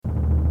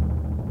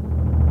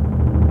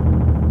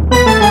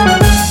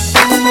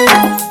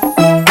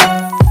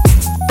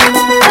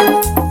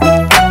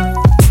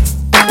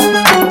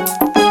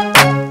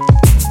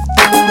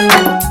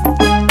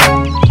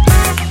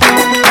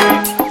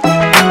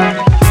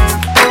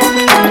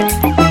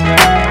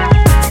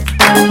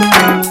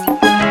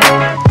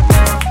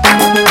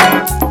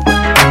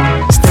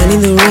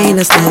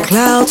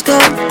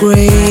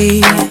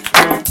great.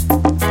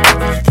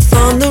 The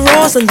thunder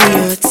roars and the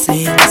earth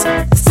sings.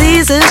 The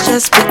season's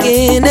just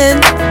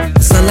beginning.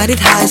 The sunlight it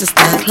hides as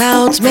the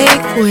clouds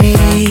make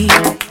way.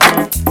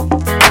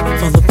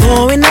 For the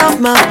pouring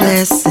of my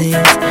blessings,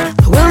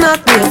 I will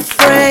not be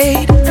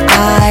afraid.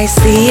 I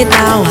see it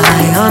now,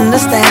 I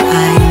understand,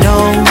 I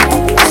know.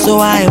 So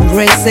I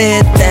embrace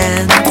it,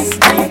 dance.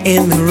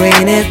 In the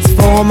rain, it's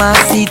for my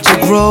seed to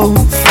grow.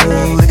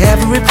 For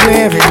every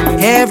prayer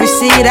and every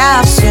seed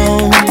I've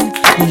sown,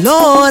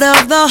 Lord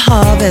of the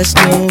harvest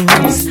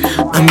knows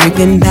I'm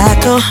reaping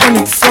back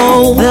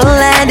 100-fold. The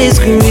land is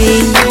green,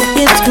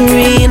 it's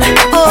green,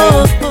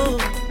 oh.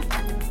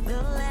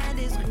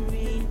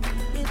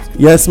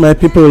 Yes, my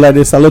people,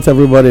 I salute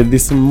everybody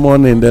this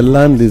morning. The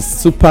land is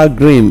super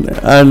green,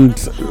 and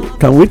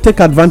can we take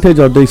advantage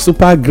of the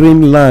super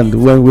green land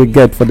when we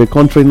get for the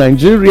country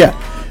Nigeria?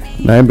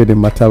 Now be the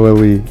matter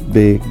where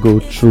they go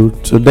through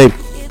today.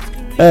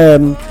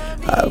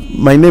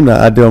 My name is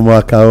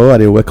Adeomo Akao.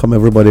 I welcome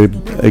everybody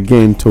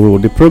again to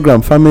the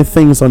program Farming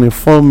Things on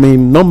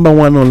Informing, number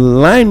one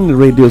online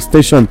radio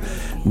station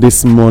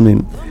this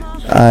morning.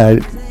 I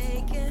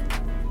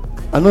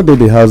know that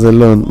the house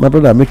alone. My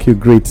brother, make you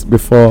great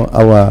before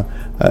our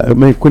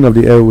Queen of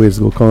the Airways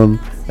will come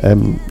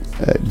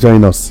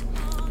join us.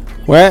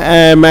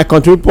 Well, my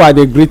country people are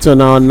the great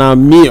on our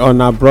me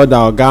on our brother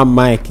Oga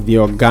Mike, the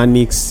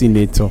organic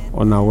senator,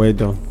 on our way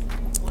done.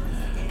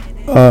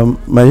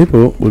 My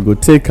people, we will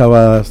take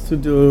our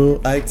studio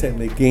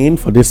item again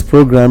for this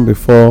program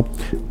before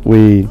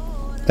we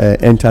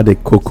enter the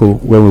cocoa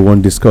where we want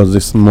to discuss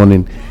this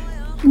morning.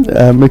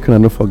 Make sure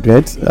not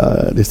forget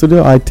the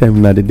studio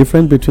item now the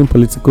difference between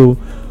political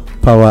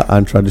power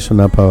and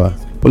traditional power.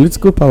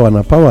 Political power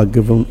and power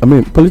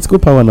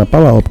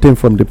obtained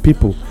from the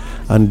people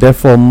and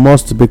therefore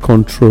must be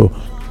controlled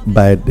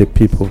by the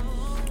people.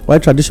 While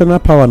traditional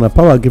power and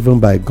power given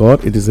by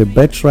God, it is a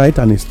birthright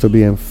and is to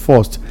be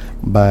enforced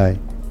by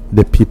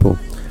the people.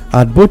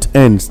 At both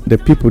ends, the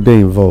people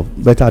they involve,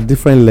 but at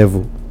different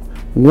level.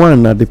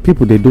 One are the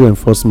people they do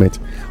enforcement,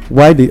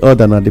 while the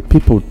other are the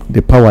people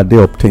the power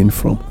they obtain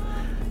from.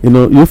 You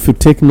know, if you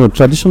take note,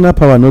 traditional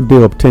power not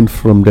they obtain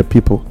from the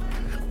people,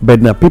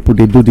 but now people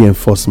they do the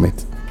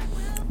enforcement.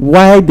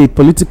 Why the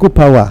political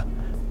power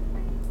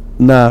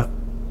now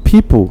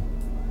people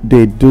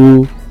they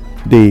do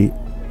the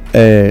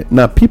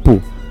now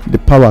people the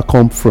power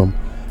come from,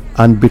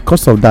 and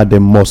because of that they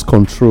must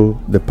control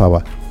the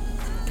power.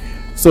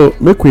 So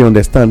make we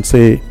understand,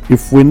 say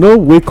if we no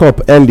wake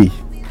up early,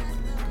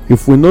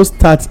 if we no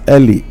start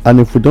early, and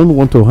if we don't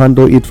want to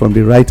handle it from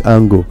the right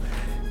angle,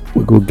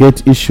 we go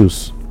get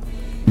issues,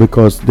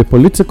 because the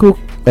political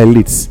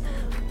elites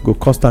go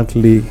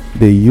constantly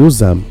they use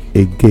them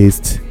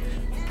against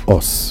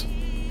us.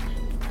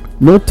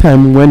 No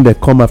time when they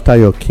come after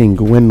your king,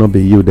 when not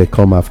be you they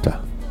come after.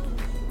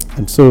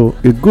 And so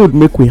it good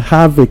make we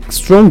have a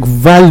strong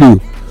value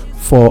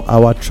for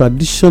our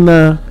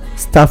traditional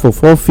staff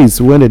of office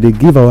when they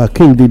give our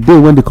king the day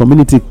when the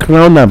community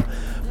crown them.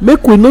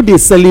 Make we know they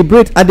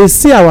celebrate and they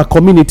see our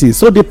community.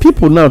 So the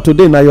people now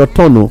today now your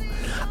turn.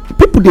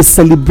 People they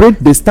celebrate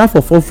the staff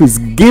of office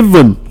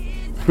given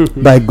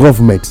by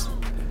government.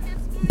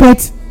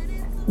 But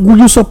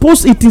you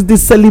suppose it is the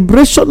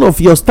celebration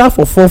of your staff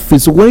of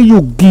office when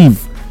you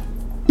give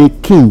a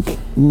king.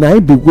 Now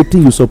be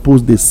waiting you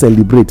suppose they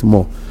celebrate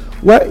more.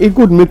 Well, it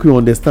could make you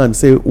understand.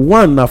 Say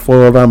one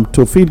for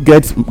to feed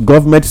get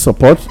government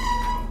support,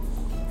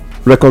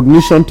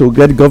 recognition to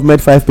get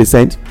government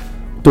 5%.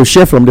 To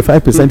share from the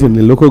 5% in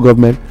the local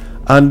government,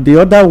 and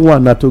the other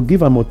one are to give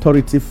them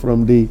authority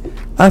from the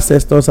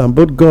ancestors and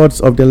both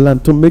gods of the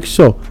land to make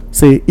sure,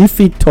 say, if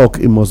he talk,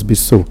 it must be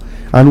so.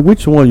 And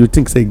which one you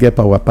think say get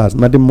power pass?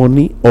 Not the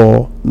money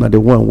or not the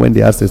one when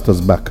the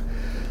ancestors back?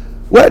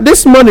 Well,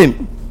 this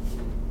morning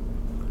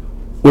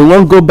we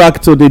won't go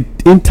back to the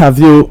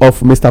interview of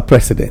Mr.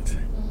 President.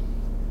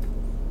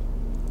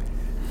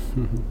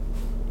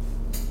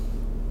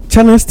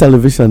 Channels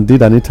Television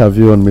did an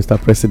interview on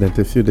Mr. President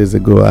a few days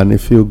ago, and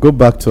if you go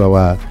back to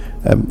our,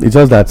 it's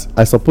just that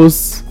I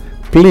suppose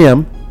play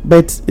them,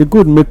 but it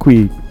could make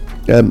we,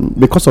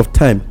 because of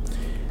time,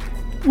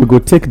 we go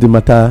take the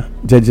matter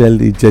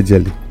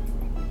jejely.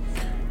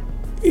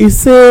 He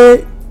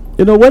say,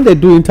 you know, when they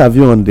do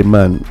interview on the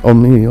man,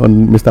 on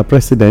Mr.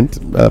 President,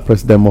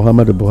 President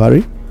Muhammadu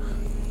Buhari,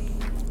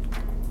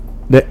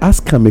 they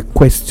ask him a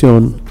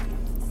question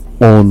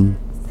on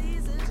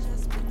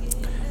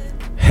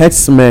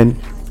herdsmen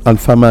and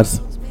farmers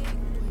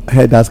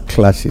herders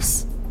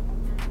clashes.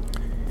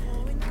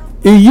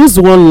 He used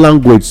one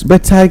language,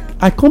 but I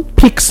can't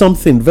pick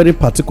something very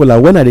particular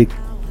when I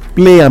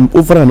play them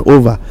over and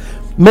over.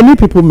 Many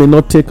people may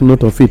not take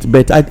note of it,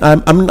 but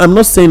I'm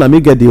not saying I may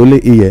get the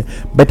only ear,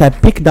 but I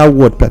pick that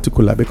word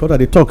particular because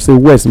the talk say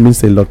words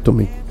means a lot to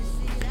me.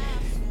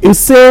 He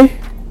say,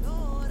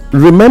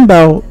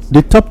 remember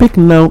the topic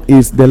now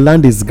is the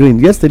land is green.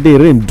 Yesterday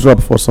rain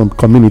dropped for some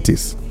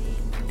communities,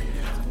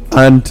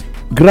 and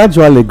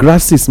gradually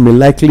grasses may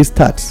likely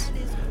start,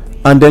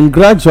 and then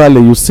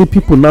gradually you see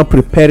people now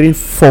preparing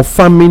for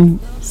farming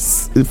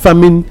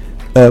farming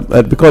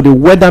because the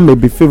weather may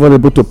be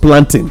favorable to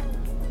planting.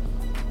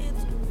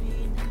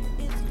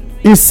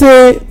 He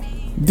say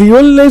the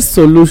only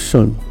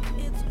solution,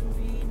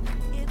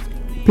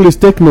 please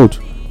take note,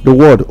 the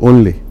word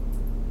only,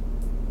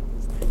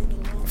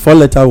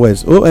 4-letter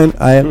words, ONILLY,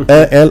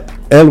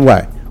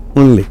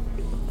 only.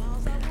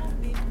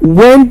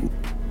 When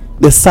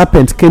the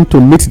serpent came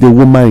to meet the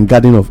woman in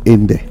Garden of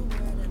Eden,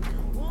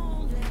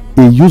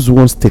 he used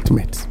one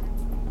statement.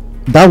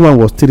 That one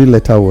was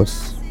 3-letter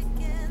words,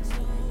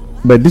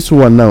 but this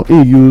one now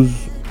he used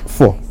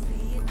 4.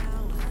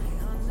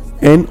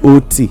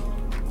 NOT.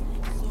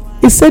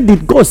 He said,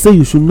 did God say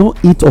you should not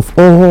eat of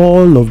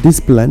all of these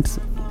plants?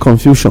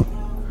 Confusion.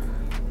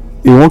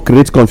 He won't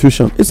create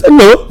confusion. He said,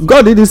 no,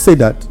 God didn't say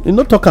that. He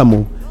not talk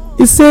more.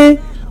 He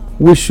said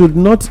we should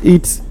not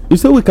eat. He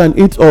said we can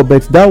eat all,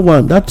 but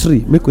that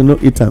tree make we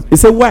not eat them. He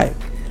said, why?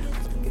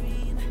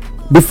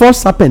 Before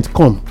serpent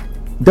come,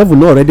 devil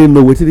not already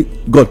know what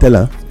God tell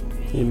her.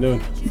 You know.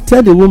 He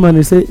tell the woman,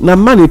 he say, now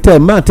man tell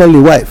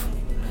the wife.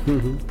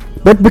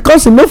 But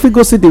because he no fit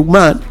go see the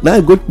man, now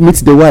he go meet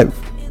the wife.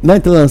 Now he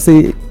tell her and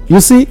say, you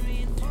see,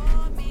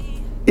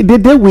 the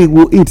day we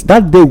will eat,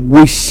 that day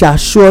we shall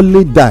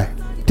surely die.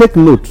 Take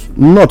note,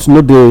 not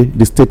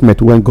the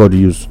statement when God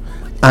used.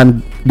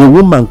 And the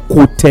woman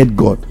quoted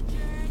God.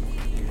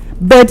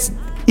 But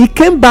he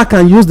came back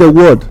and used the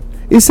word.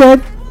 He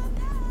said,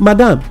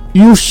 Madam,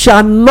 you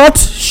shall not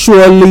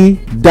surely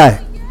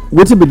die.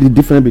 What will be the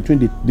difference between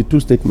the two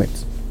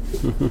statements?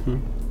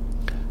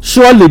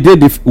 Surely they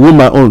the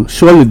woman own,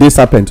 surely they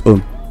serpent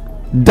own.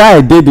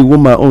 Die they the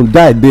woman own,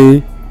 die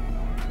they.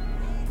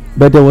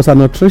 But there was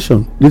an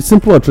alteration. The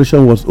simple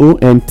alteration was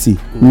ONT,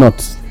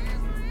 not.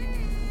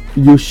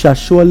 You shall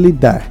surely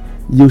die.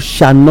 You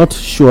shall not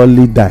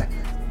surely die.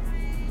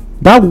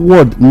 That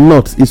word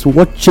not is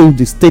what changed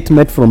the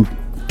statement from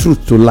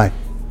truth to lie.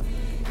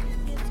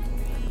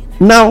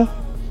 Now,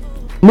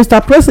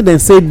 Mr.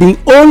 President said the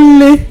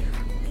only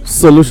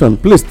solution,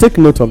 please take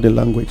note of the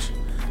language,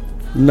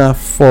 now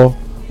for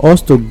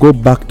us to go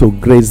back to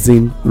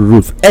grazing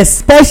roof,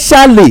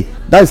 especially,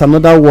 that is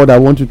another word I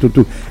want you to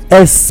do,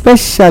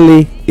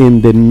 especially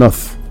in the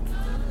north,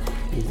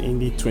 in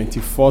the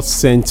 21st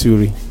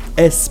century,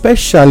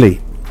 especially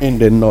in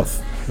the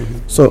north.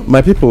 So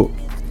my people,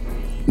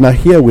 now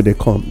here we they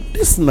come,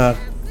 this is not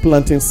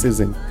planting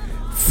season.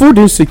 Food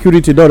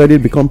insecurity don already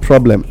become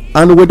problem,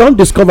 and we don't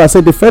discover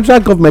say the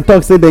federal government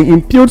talk say they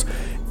impute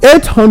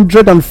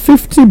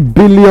 850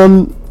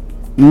 billion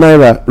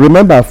naira.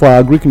 Remember for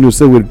our Greek news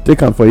say we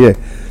take am for here,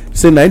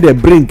 say now they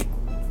bring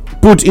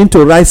put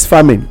into rice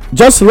farming,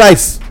 just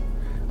rice.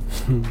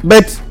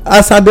 But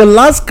as at the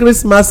last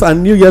Christmas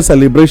and New Year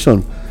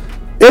celebration,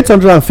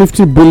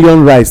 850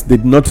 billion rice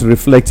did not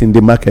reflect in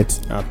the market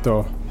at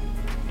all.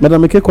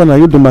 Madam Ekekwana,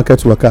 you do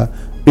market worker,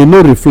 it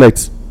no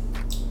reflect.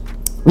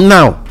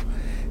 Now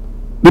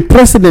the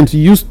president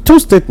used two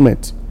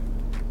statements,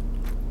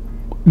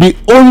 the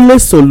only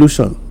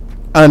solution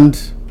and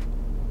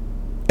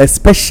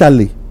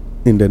especially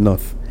in the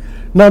north.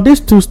 Now these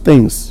two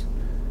things,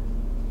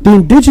 the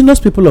indigenous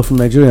people of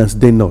Nigerians,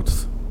 they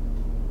north,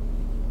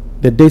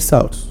 the day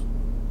south,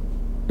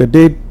 the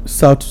day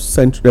south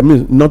central, I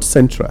mean north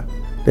central,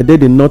 the day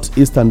the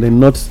northeast and the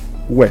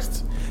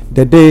northwest,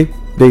 the day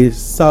the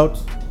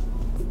south,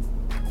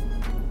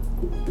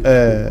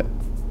 the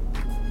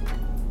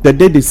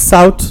day the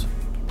south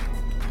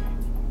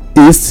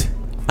east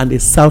and the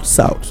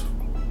south.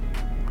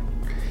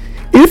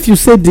 If you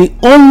say the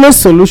only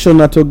solution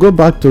na to go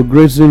back to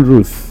grazing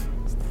roof,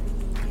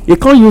 you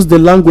can't use the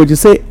language. You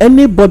say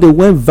anybody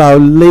when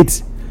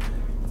violate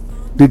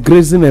the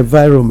grazing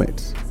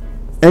environment,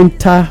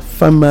 enter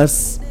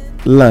farmers'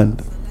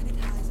 land,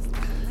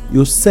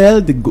 you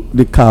sell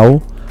the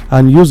cow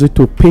and use it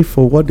to pay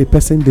for what the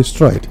person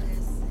destroyed.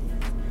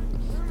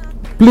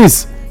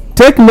 Please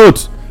take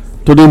note.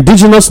 To the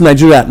indigenous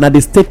Nigeria, now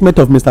the statement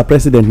of Mr.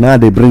 President now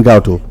they bring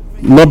out,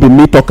 not be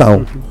me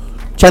talking.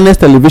 Channels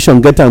television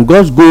get and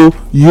just go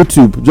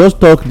YouTube, just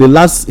talk the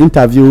last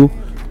interview,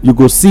 you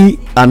go see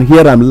and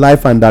hear am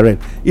live and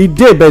direct. It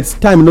did, but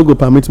time no go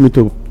permit me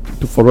to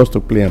for us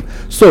to play them.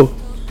 So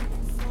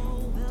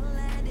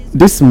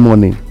this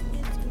morning,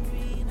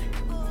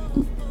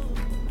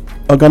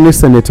 organic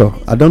senator,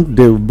 I don't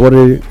they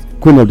body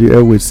queen of the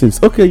airways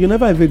since. Okay, you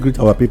never ever greet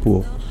our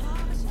people,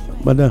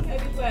 madam.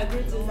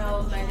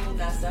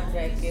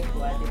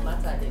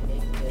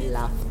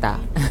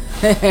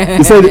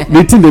 You said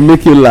the thing they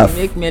make you laugh.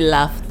 Make me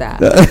laughter.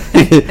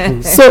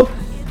 So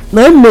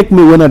now it make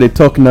me when I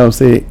talk now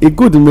say it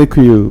good to make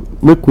we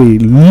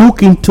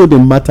look into the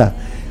matter,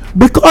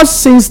 because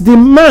since the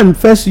man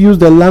first used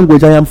the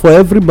language I am for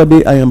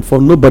everybody, I am for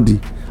nobody,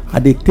 I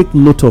they take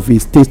note of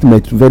his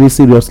statement very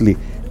seriously.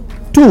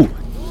 2,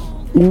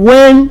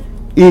 when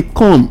he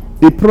come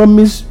he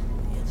promise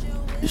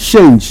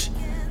change,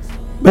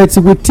 but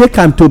we take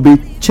him to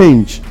be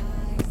change.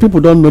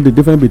 People don't know the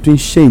difference between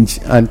change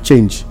and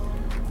change.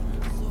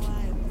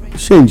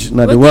 Change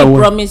now the one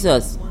promise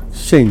us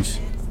change,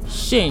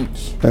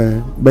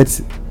 but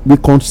but we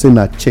can't say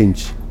that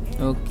change.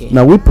 Okay.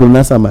 Now we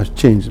pronounce am as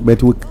change,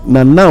 but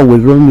now we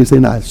wrongly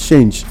saying as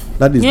change.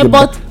 That is the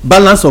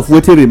balance of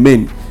wetin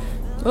remain.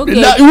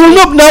 Okay. Now we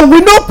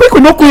know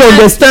people no could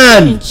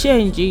understand.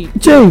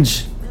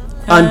 Change.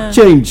 And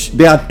change,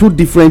 they are two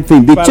different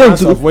things. The balance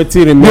change of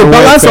wetin remain, the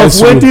balance of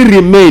wetin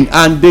remain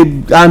and the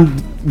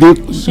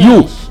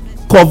you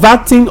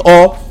converting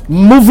or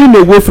moving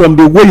away from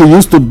the way you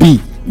used to be.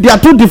 They are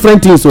two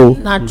different things. So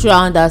not true,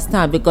 I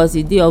understand, because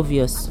it is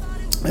obvious.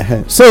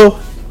 So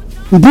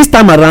this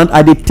time around,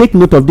 I did take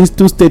note of these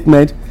two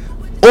statements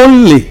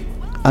only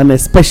and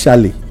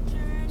especially.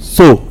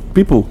 So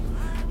people,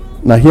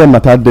 now here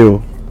matter dey.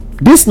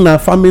 This na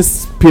farming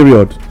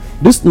period.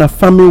 This na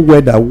farming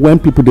weather when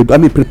people dey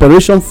do,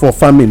 preparation for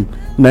farming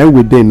na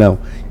we dey now.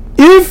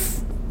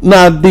 If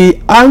na the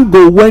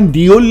angle when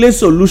the only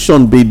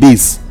solution be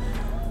this,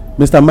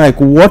 Mr. Mike,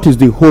 what is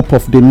the hope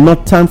of the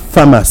northern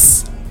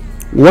farmers?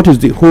 What is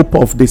the hope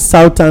of the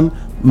southern,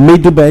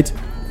 middle belt,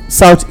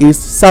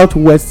 southeast,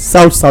 southwest,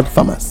 south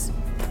farmers?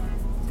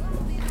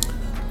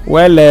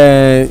 Well,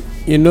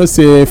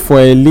 say for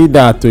a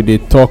leader to dey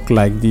talk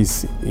like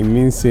this, it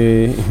means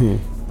say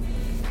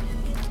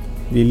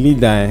the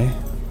leader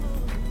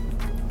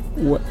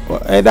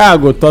either I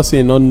go talk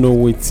say not know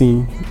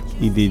wetin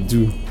e dey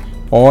do,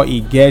 or e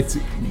get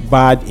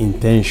bad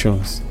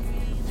intentions.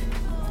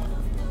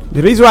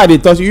 The reason why I dey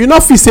talk, you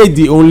no fit say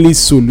the only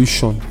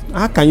solution.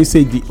 How can you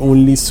say the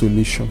only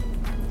solution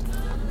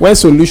when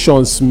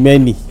solutions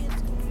many?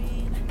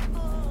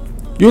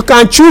 You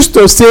can choose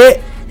to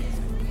say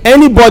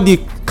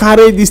anybody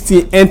carry this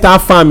thing enter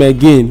farm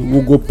again,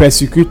 we go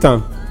persecute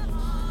am.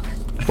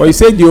 But you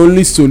say the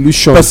only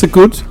solution.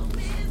 Persecute?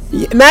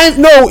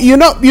 No, you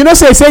know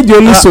say the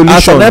only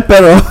solution.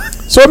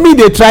 So me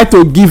dey try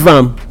to give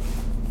am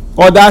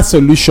other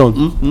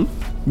solution.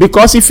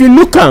 Because if you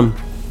look am,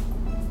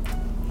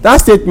 that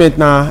statement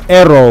na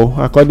error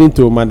according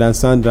to Madam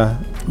Sandra.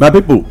 My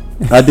people,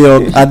 I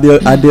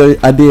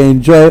dey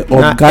enjoy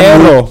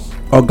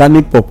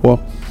organic pawpaw.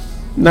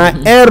 Na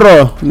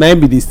error na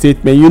be the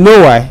statement. You know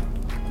why?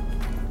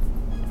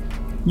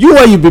 You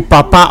when you be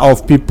papa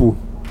of people,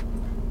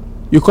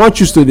 you can't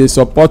choose to dey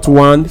support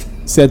one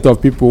set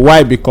of people.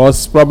 Why?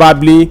 Because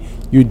probably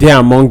you dey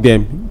among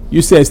them.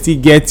 You say still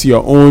get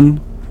your own.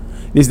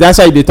 That's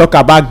why they talk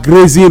about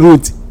grazing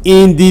route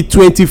in the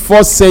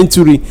 21st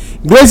century.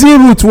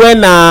 Grazing route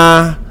when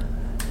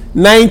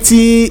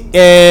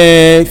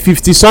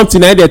 1950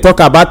 something, they talk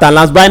about, and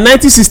last by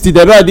 1960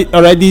 they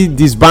already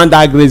disbanded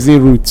that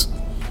grazing route.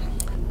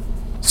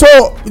 So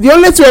the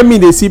only thing I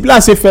mean they see,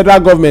 plus say federal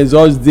government is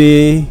just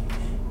they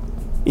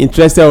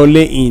interested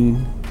only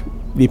in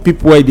the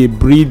people where they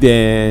breed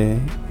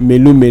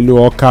melu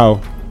or cow.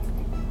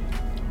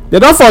 They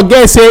don't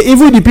forget say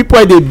even the people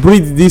where they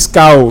breed this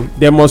cow,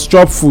 they must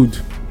chop food,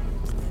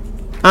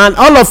 and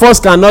all of us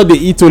cannot dey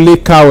eat only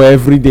cow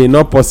every day.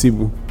 Not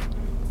possible.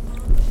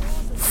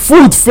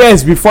 Food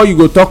first before you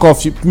go talk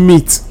of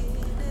meat.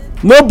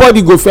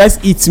 Nobody go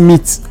first eat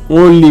meat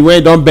only when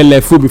you don belle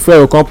full before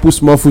you come put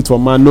small food for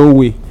man. No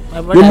way.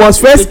 You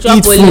must first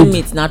eat food.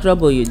 Meat, na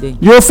trouble you dey.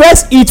 You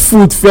first eat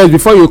food first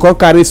before you come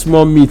carry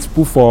small meat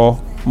put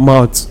for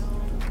mouth.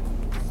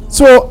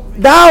 So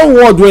that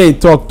word wey he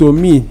talk to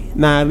me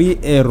na real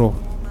error.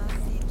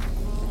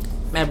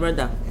 My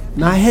brother,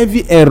 na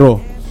heavy error.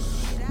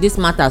 This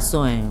matter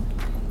so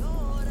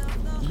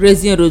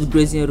grazing route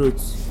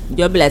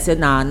just be like say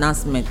na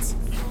announcement.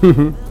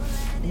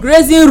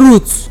 Grazing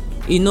route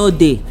e no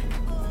dey.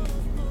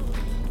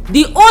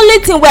 The only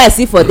thing wey I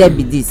see for there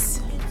be this.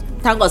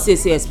 Thank God say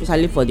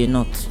especially for the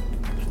north.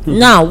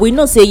 Now we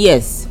know say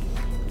yes,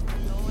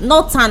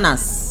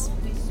 northerners,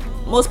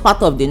 most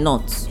part of the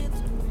north,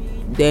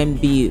 dem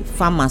be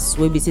farmers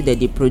wey be say dem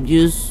dey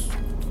produce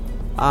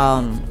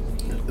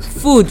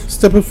food,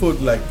 staple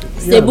food, like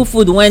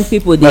food when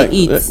people dey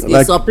eat.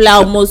 They supply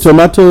almost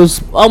tomatoes,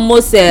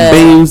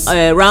 beans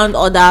around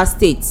other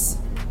states.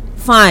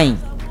 Fine,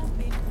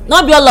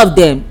 not be all of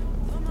them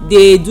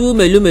dey do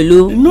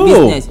melu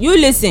business. You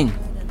listen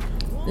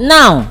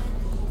now.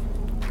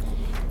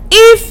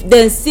 If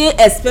dem say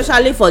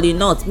especially for the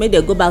north, make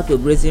dem go back to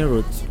grazing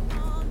route.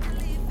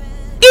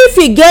 If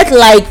e get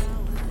like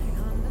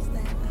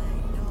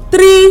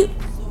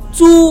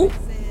 2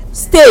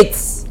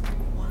 states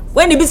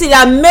when e be say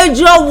their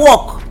major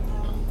work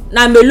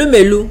na melu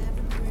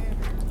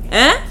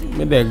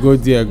make dem go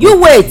there. You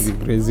wait. The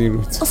grazing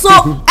route.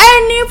 So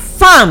any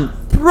farm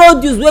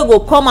produce wey go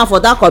come out for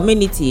that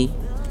community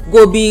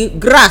go be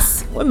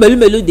grass wey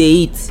melu dey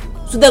eat.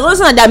 So dem go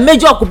say na their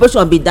major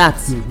occupation be that.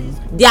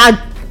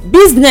 Their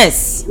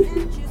business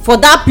for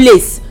that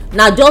place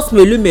na just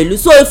melu.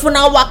 So if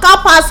una waka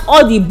pass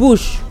all the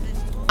bush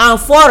and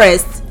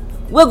forest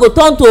wey go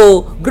turn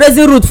to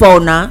grazing route for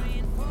una,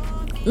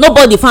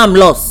 nobody farm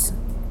loss.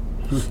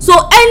 So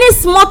any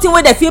small thing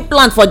wey dem fit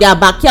plant for their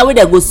backyard wey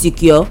dem go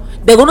secure,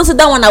 dem go know say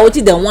that one na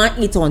wetin dem wan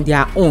eat on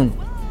their own.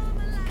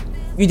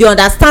 You dey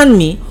understand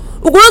me?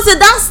 We go know say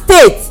that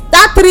state,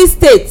 that 3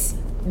 states,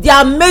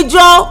 their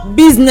major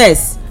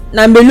business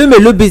na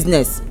melu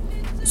business.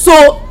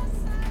 So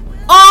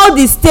all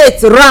the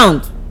states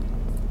round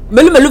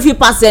melu fit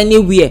pass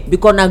anywhere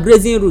because na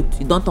grazing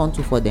route e don turn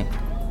to for them.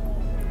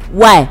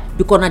 Why?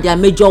 Because na their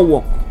major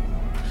work.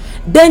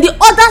 Then the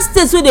other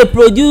states wey dey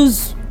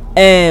produce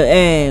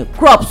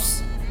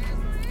crops,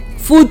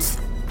 fruits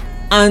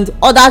and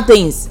other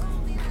things,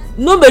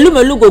 no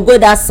melu go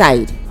that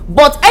side,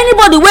 but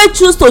anybody wey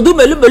choose to do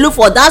melu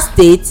for that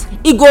state,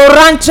 e go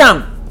ranch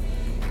am,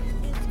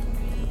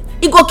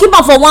 e go keep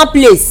am for one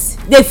place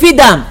dey feed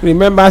am.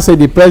 Remember say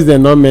the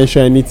president no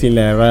mention anything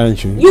like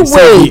ranch. You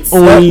wait,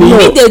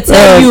 me dey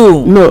tell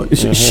you. No,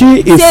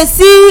 she is. Say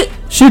see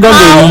she don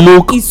dey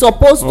look e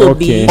suppose to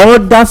be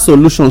other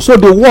solution. So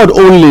the word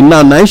only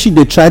now she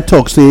dey try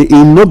talk say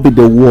e no be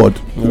the word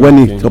when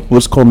e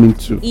suppose come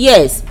into.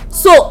 Yes,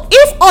 so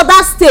if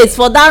other states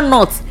for that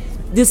north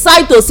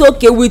decide to say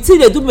okay we still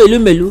dey do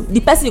melu, the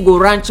person go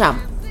ranch am,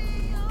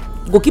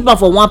 go keep am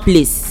for one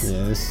place.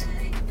 Yes.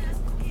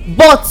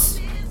 But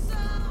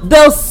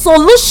the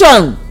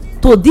solution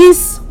to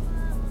this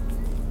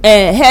what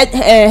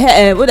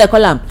they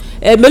call am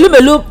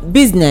melu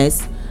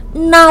business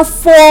na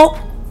for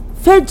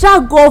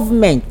federal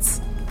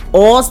government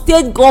or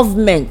state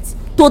government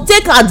to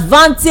take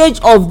advantage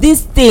of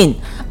this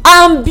thing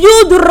and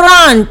build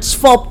ranch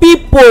for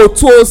people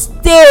to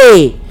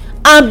stay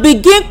and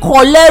begin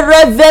collect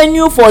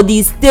revenue for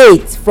the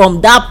state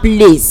from that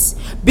place,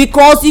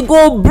 because e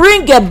go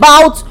bring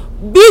about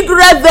big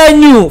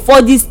revenue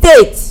for the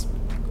state.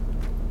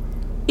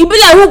 E be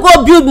like who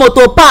go build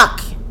motor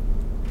park.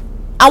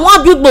 I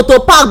wan build motor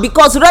park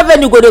because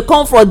revenue go dey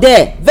come from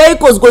there,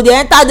 vehicles go dey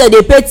enter there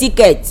dey pay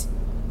ticket.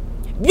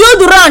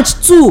 Build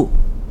ranch too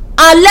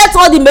and let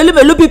all the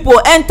melu people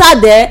enter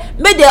there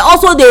make they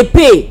also dey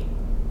pay.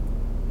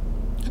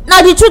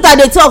 Na the truth I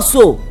dey talk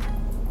so,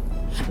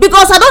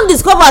 because I don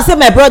discover say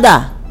my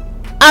brother,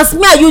 as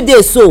me and you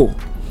dey so,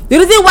 the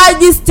reason why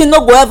this thing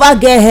no go ever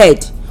get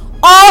head,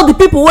 all the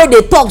people wey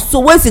dey talk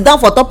so wey sit down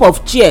for top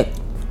of chair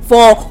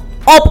for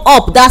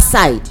up that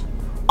side,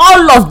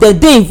 all of them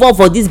dey involved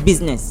for this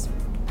business.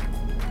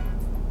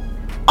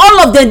 All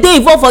of them dey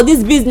involved for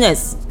this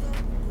business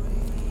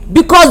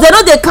because they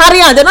no dey carry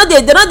am, they no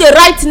dey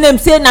write name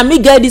say na me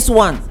get this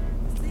one.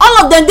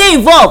 All of them dey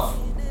involved.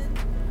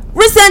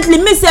 Recently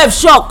me sef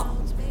shock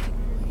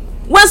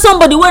when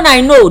somebody wey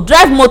I know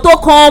drive motor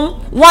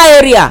come one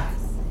area.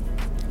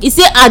 He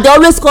say dey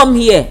always come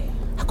here.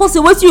 I come say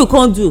wetin you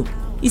come do?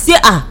 He say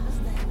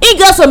he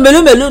get some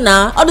melu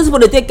na, all these people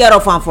dey take care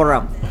of am for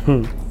am.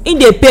 He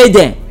dey pay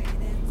them.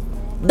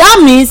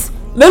 That means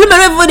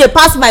melu wey dey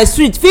pass my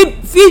street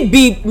fit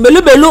be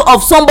melu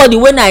of somebody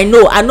wey I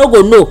know, I no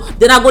go know.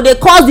 Then I go dey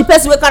call the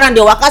person wey carry am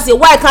dey waka say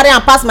why carry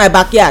am pass my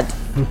backyard.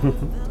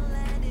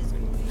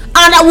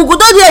 And we go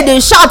down there dey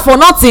shout for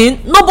nothing,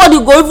 nobody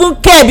go even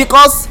care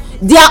because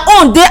their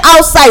own dey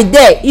outside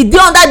there, e dey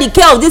under the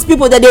care of these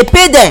people that dey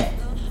pay them,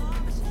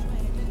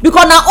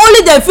 because na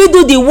only dem fit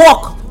do the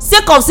work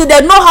sake of say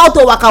dem know how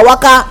to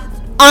waka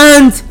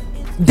and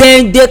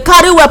dem dey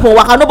carry weapon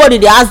waka. Nobody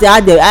dey ask how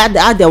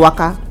dey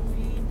waka.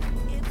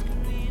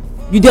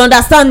 You dey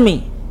understand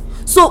me?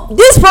 So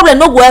this problem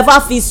no go ever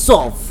fit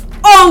solve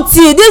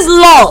until these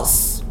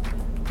laws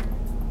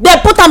dem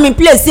put am in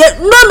place say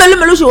no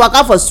melu should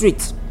waka for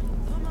street,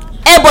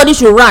 everybody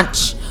should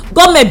ranch,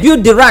 government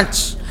build the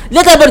ranch,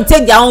 let everybody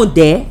take their own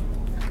there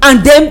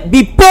and then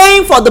be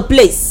paying for the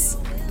place.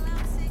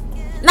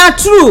 Na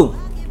true,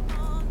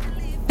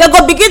 they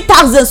go begin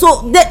tax them,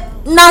 so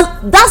na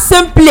that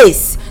same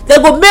place they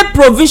go make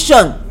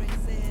provision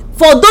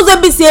for those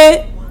wey be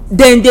say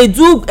dem dey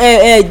do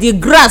the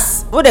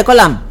grass, what they call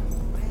am,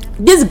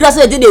 this grass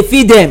wey dey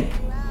feed them.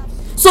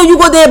 So you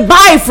go dey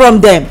buy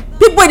from them,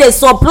 people wey dey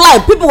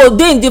supply, people go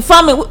dey in the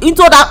farming,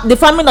 into that the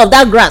farming of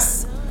that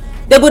grass.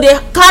 They go dey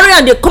carry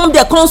and they come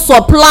there come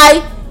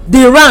supply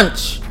the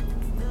ranch.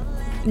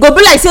 E go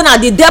be like say na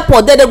the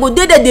depot there, they go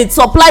dey there dey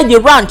supply the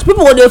ranch.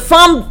 People go dey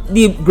farm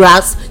the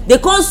grass, they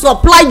come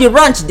supply the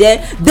ranch there,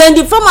 then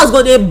the farmers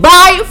go dey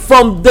buy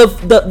from the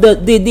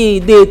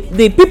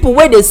people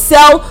wey dey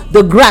sell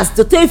the grass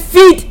to take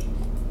feed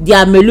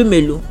their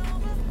melu.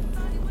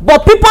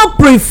 But people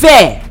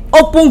prefer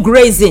open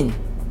grazing,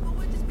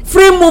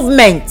 free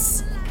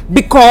movement,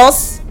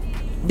 because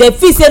they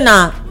feel say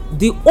na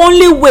the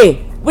only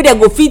way wey dem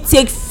go fit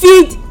take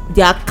feed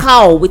their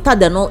cow without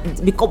dem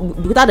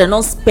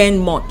no spend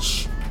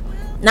much.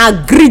 Na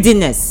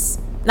greediness,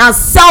 na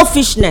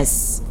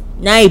selfishness,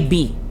 na e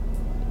be.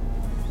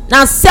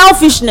 Na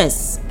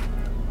selfishness,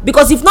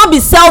 because if not be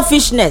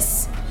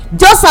selfishness,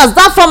 just as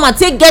that farmer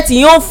take get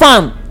him own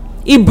farm,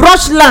 he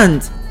brush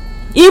land,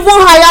 even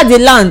hire the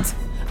land,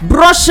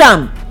 brush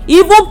am,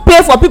 even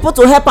pay for people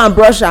to help am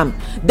brush am,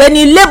 then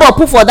he labour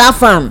put for that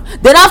farm,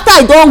 then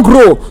after e don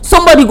grow,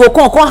 somebody go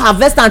come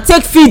harvest and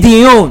take feed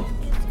him own.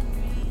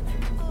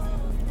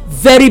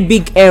 Very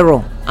big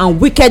error and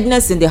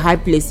wickedness in the high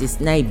places.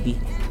 Na e be.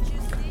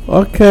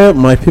 Okay,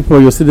 my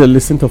people, you see they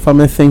listen to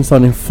Farming Things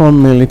on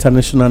Inform Mail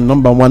International,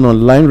 #1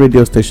 online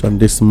radio station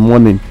this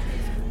morning.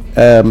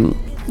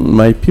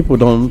 My people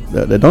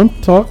they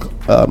don't talk.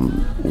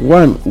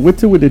 One,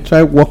 wetin we dey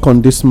try work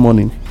on this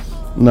morning.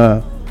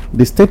 Now,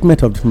 the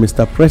statement of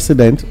Mr.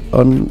 President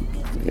on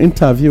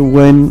interview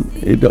when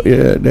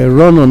they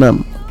run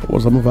on or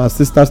some of our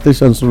sister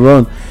stations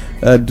run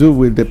do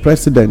with the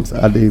president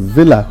at the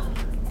villa,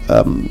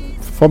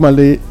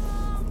 formerly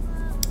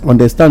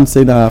understand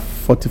saying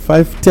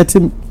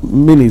 30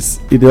 minutes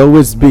it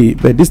always be,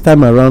 but this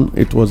time around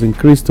it was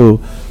increased to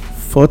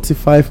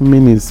 45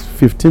 minutes,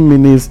 15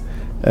 minutes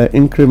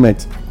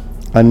increment,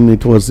 and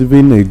it was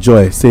even a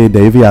joy say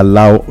they even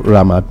allow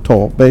ram at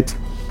all. But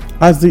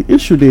as the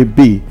issue they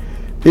be,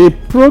 a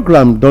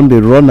program done they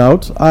run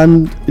out,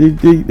 and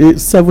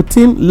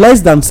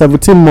less than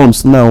 17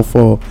 months now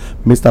for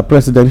Mr.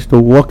 President to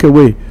walk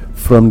away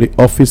from the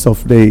office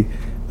of the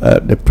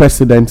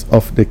president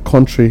of the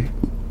country,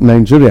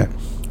 Nigeria.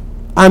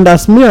 And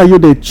as me and you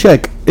they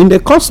check in the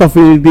course of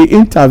the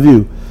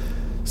interview,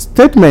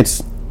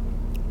 statements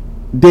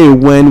they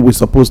when we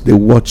supposed they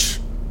watch,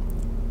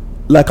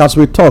 like as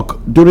we talk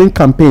during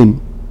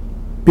campaign,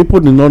 people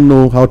do not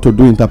know how to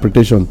do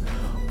interpretation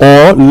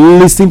or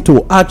listen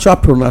to actual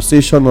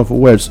pronunciation of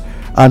words,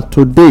 and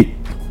today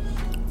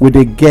we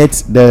they get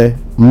the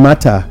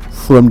matter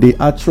from the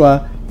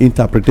actual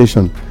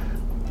interpretation.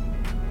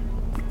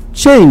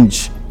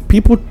 Change,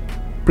 people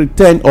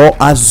pretend or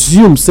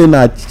assume saying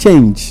a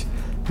change,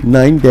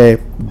 now they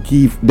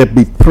give the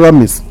big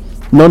promise,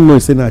 not knowing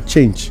saying a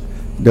change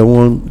they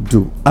won't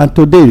do. And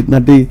today now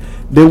the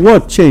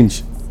word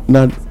change,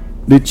 now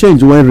the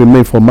change won't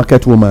remain for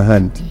market woman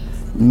hand,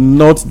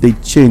 not the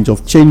change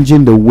of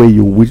changing the way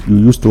you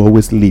used to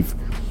always live.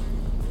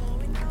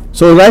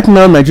 So right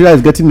now Nigeria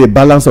is getting the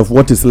balance of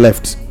what is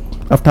left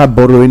after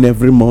borrowing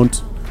every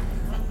month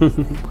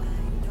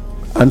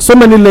and so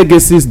many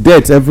legacies,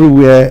 debt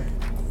everywhere.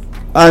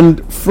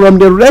 And from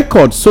the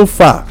record so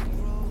far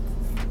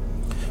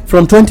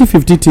from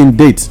 2015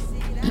 date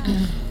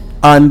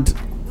and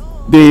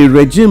the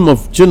regime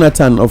of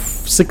Jonathan of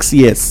 6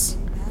 years,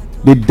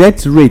 the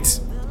debt rate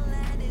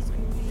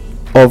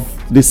of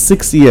the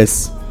 6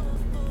 years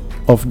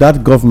of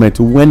that government,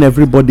 when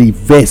everybody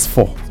vex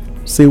for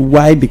say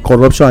why the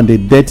corruption and the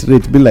debt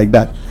rate be like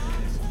that,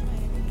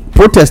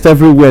 protest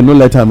everywhere, no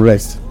let him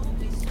rest.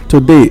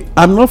 Today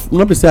I'm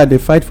not be say they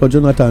fight for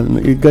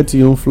Jonathan, he get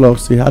his own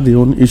flaws, he had his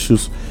own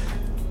issues.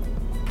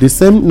 The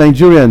same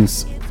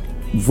Nigerians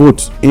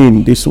vote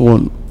in this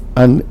one,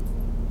 and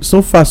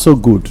so far so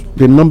good.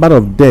 The number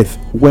of deaths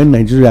when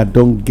Nigeria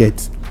don't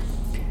get,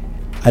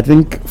 I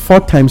think 4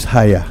 times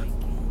higher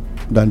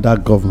than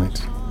that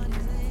government.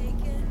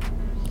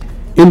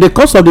 In the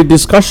course of the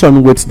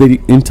discussion with the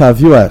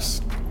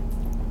interviewers,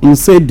 he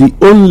said the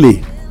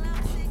only,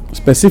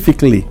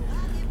 specifically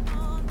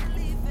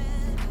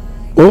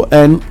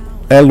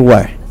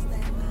ONLY,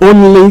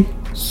 only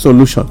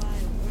solution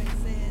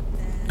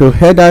to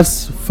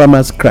headers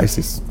farmers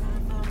crisis.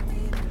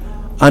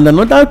 And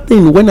another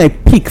thing, when we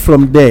pick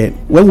from there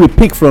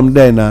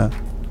now,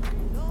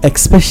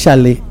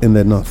 especially in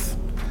the north.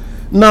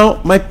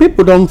 Now my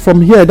people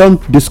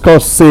don't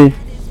discuss say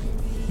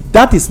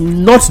that is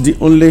not the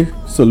only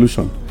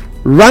solution.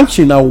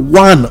 Ranching are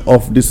one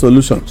of the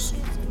solutions.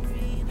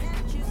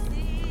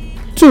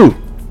 2,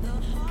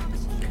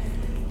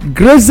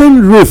 grazing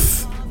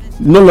roof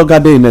no longer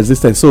there in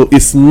existence, so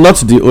it's not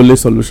the only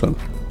solution.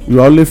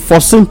 You are only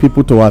forcing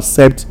people to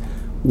accept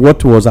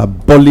what was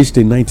abolished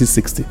in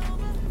 1960.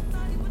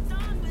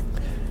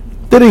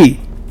 3,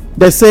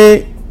 they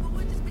say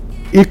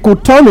it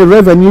could turn a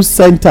revenue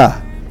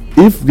center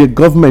if the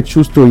government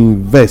choose to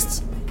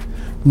invest,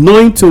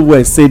 knowing to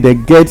where say they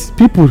get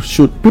people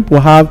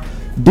have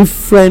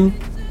different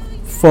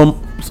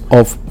forms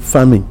of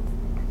farming.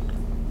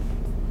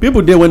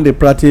 People there when they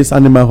practice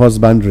animal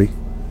husbandry,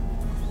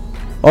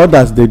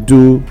 others they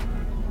do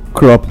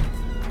crop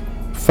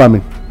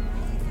farming.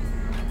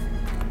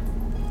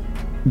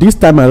 This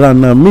time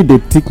around now, me they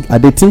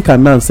think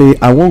and now say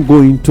I won't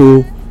go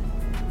into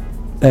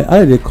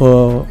how they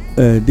call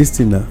this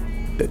thing now,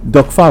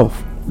 duck fowl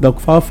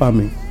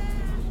farming.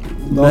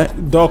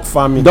 Dog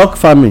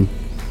farming.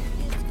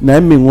 Now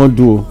me won't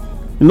do.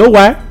 You know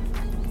why?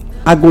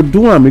 I go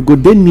do am. I go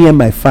dey near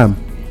my farm.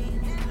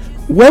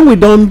 When we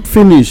don't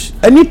finish,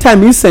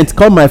 anytime insect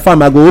come my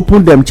farm, I go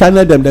open them,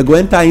 channel them, they go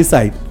enter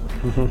inside.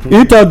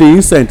 Eat all the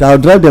insect, I'll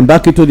drive them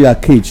back into their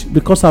cage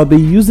because I'll be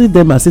using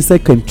them as a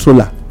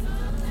controller.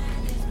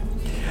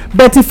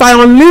 But if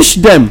I unleash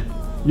them,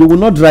 you will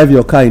not drive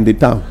your car in the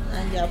town.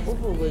 And their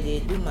people will they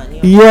do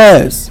manure.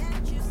 Yes,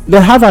 they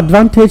have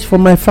advantage for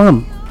my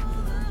farm.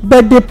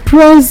 But the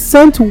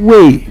present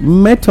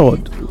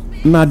method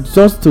not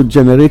just to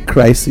generate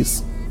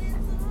crisis.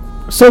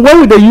 So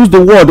when they use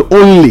the word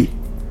only,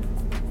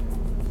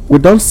 we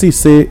don't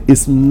say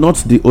it's not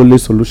the only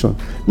solution.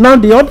 Now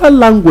the other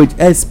language,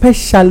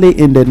 especially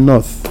in the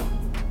north,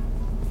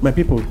 my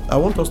people, I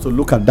want us to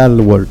look at that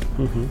word.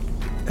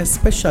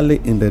 Especially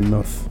in the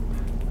north.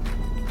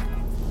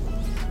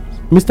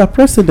 Mr.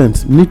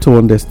 President need to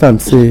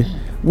understand, say,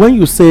 when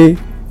you say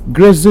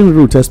grazing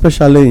route,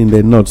 especially in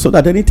the north, so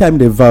that anytime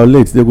they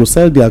violate, they will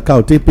sell their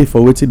cow, they pay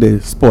for what they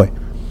spoil.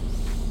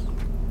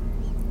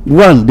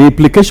 One, the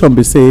implication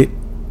be say,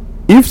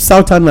 if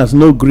southerners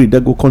no gree, they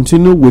go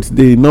continue with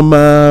the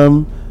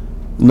normal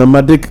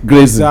nomadic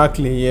grazing.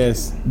 Exactly,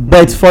 yes.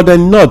 But for the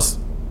north,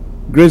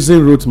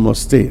 grazing route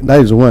must stay. That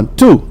is one.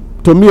 Two,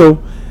 to me,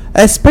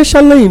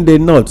 especially in the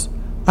north,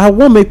 I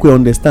want make we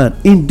understand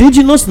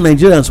indigenous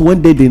Nigerians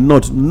when they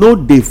north know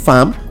they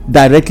farm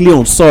directly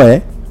on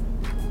soil.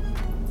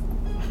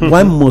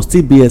 Why must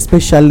it be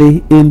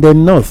especially in the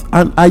north?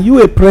 And are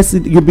you a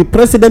president? You be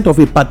president of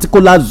a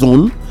particular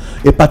zone,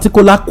 a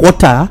particular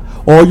quarter,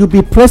 or you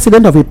be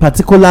president of a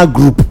particular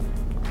group,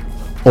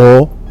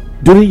 or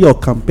during your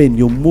campaign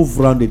you move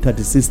around the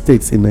 36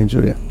 states in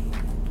Nigeria?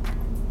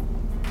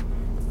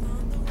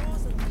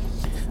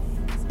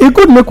 It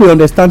could make we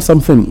understand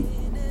something.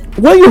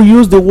 When you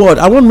use the word,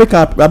 I want make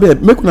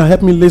una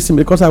help me listen,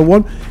 because I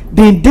want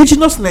the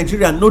indigenous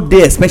Nigerian no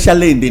dey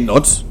especially in the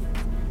north.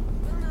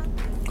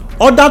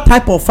 Other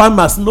type of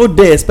farmers no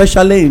dey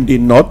especially in the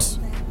north.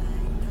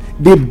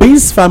 The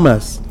beans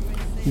farmers,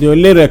 The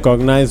only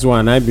recognized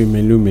one I be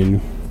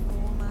Melu.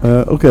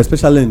 okay,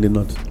 especially in the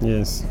north.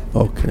 Yes.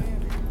 Okay.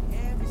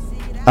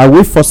 Are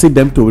we forcing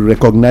them to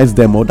recognize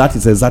them, or that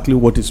is exactly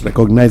what is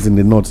recognized in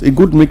the north? It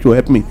could make you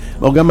help me.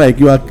 Okay, Mike,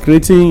 you are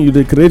creating, you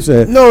create.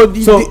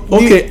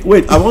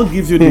 Wait, I won't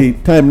give you the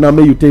time now.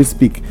 May you take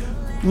speak.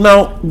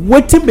 Now,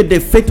 waiting be the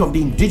fate of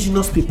the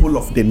indigenous people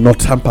of the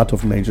northern part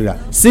of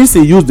Nigeria. Since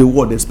they use the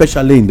word,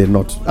 especially in the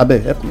north, I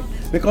beg help me,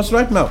 because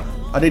right now,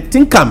 I dey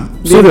think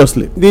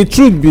seriously. The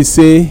truth be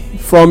say,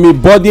 from a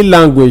body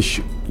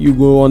language, you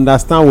go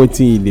understand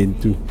wetin e dey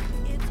do.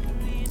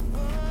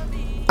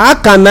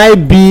 How can I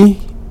be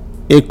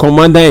a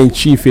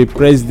commander-in-chief, a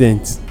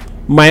president,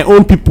 my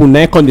own people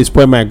na come dey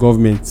spoil my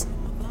government?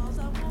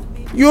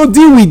 You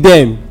deal with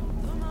them.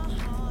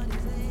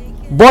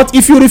 But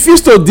if you refuse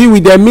to deal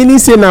with them, meaning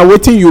say na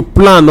wetin you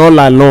plan all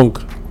along.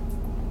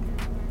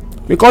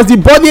 Because the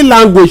body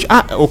language,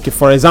 okay,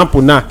 for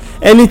example, now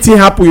anything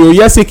happen, you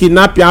hear say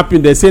kidnapping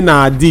happen, they say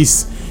na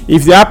this.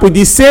 If they happen,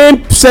 the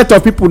same set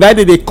of people that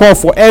they call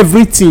for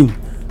everything,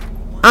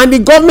 and the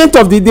government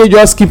of the day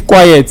just keep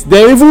quiet.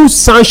 They even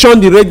sanction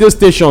the radio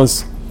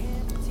stations.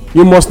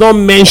 You must not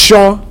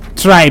mention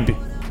tribe,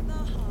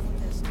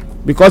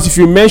 because if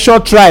you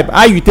mention tribe,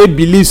 how you take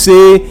believe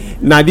say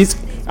na this?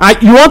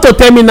 You want to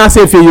tell me now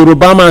say if a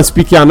Yoruba man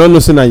speaking, I don't know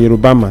say na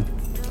Yoruba man,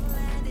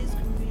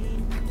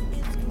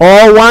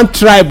 or one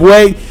tribe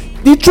where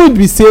the truth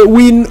be say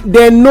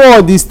they know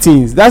all these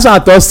things. That's why I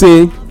thought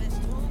say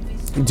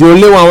the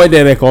only one where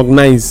they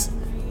recognize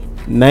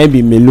na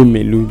be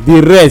Melu.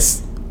 The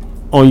rest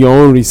on your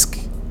own risk,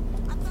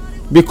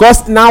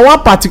 because now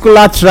one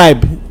particular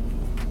tribe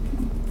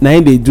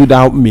na they do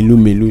that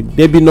Melu.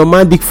 They be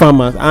nomadic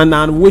farmers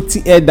and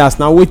waiting elders.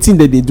 Now waiting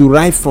that they do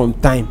right from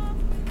time.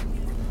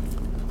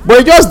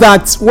 But it's just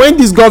that when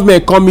this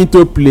government come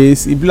into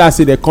place, it be like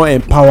say they can't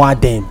empower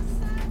them.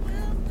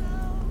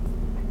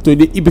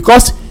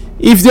 Because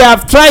if they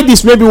have tried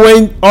this, maybe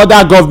when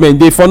other government,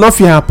 they for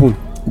nothing happen.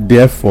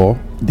 Therefore,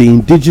 the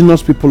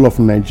indigenous people of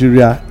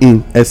Nigeria,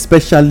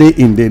 especially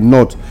in the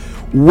north,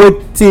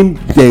 wetin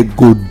they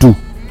go do?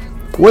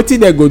 Wetin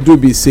they go do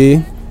be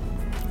say,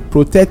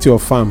 protect your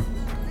farm.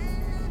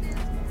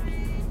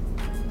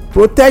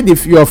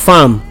 Protect your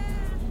farm.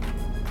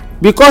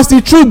 Because the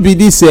truth be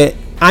this,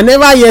 I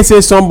never hear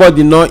say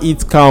somebody not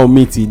eat cow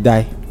meat, he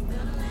die.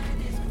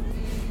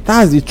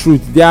 That's the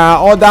truth. There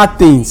are other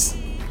things,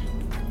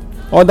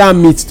 other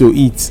meat to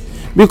eat.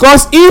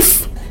 Because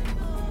if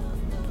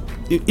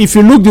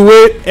you look the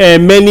way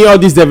many of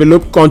these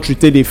developed countries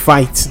they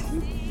fight,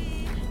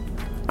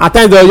 at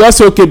times they just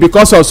say okay,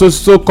 because of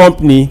so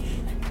company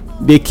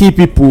they kill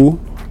people,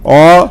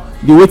 or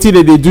the way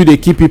they do they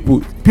kill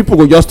people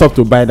go just stop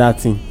to buy that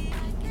thing.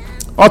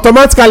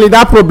 Automatically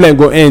that problem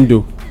go end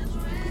though.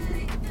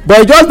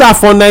 But just that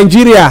for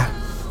Nigeria,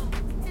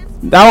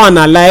 that one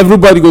na lie.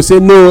 Everybody go say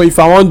no, if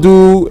I wan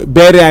do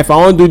burial, if I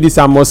wan do this,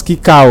 I must kill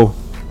cow.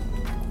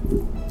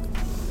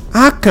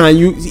 How can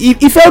you,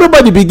 if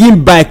everybody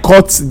begin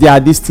boycott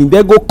this thing,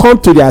 they go come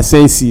to their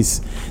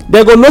senses.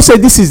 They go know say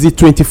this is the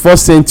 21st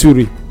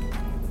century.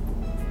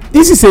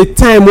 This is a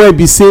time where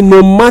be say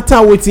no matter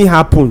wetin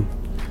happen,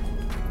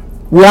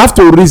 we have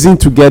to reason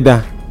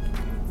together.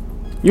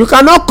 You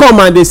cannot come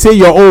and they say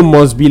your own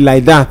must be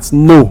like that.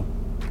 No.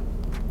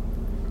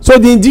 So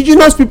the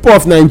indigenous people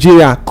of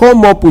Nigeria,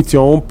 come up with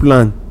your own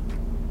plan.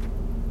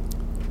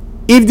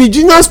 If the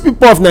indigenous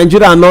people of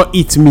Nigeria not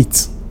eat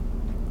meat,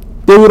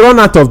 they will run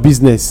out of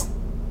business.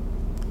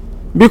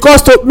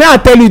 Because may I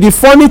tell you, the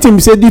funny thing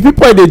is say the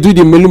people they do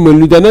the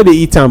melu, they know they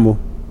eat them.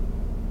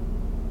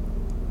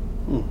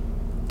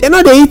 They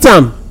know they eat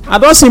them. I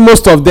don't see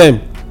most of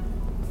them.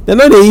 They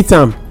know they eat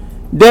them.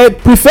 They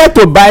prefer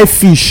to buy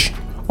fish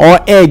or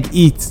egg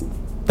eat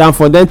than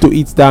for them to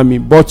eat that meat.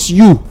 But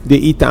you they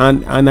eat,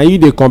 and are you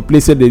they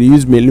complain say they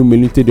use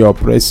melu to they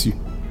oppress you.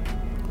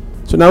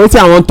 So now what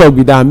I want to talk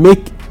with that,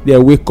 make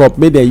them wake up,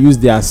 make them use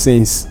their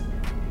sense.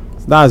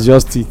 That's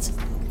just it.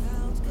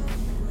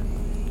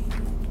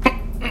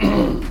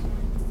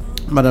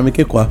 Madam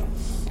Ikekwa,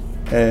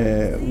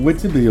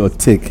 wetin be your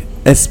take,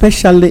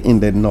 especially in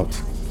the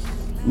north?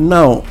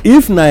 Now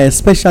if na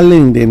especially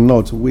in the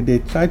north, we dey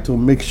try to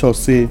make sure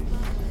say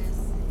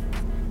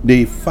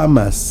the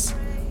farmers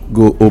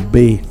go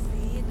obey.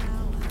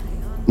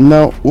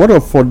 Now what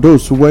of for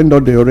those when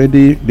don dey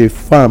already dey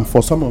farm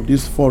for some of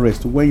these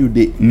forests wey you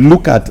dey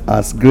look at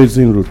as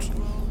grazing route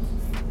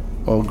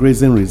or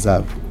grazing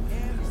reserve,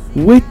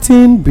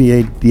 wetin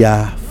be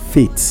their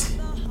fate?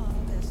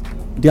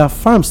 Their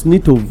farms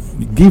need to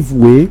give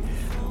way,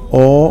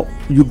 or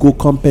you go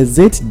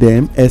compensate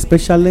them,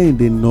 especially in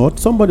the north.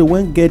 Somebody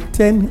when get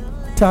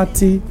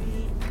 10-30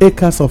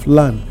 acres of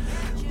land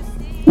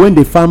when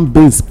the farm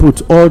beans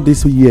put all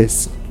these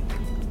years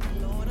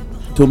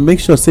to make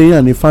sure say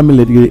and the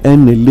family dey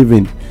earn a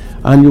living,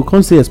 and you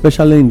can't say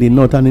especially in the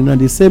north, and in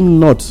the same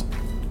north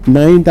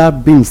na in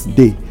that beans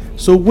dey.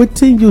 So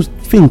wetin you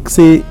think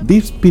say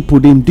these people,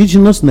 the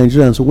indigenous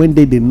Nigerians, when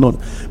they did not?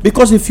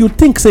 Because if you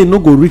think say no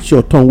go reach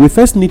your tongue, we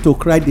first need to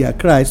cry their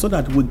cry so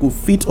that we go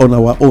fit on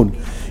our own.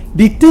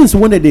 The things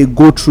when they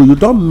go through, you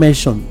don't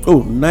mention.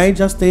 Oh,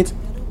 Niger State,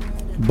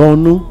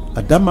 Borno,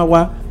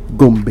 Adamawa,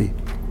 Gombe,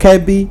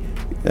 Kebbi,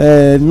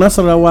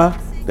 Nasarawa,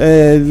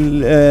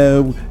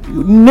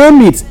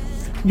 name it.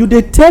 You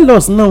they tell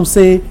us now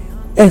say,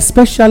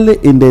 especially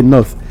in the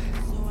north,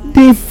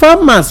 the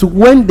farmers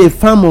when they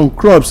farm on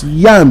crops,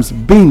 yams,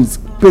 beans,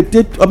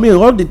 potato,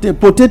 all the thing,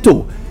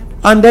 potato,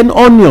 and then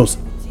onions,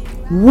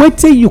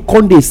 wetin you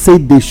come dey say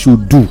they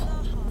should do?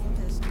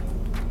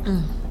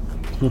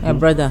 My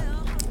brother,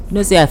 you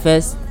know say I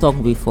first talk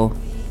before.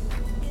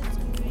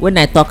 When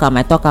I talk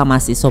am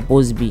as e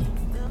suppose be.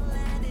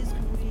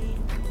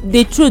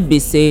 The truth be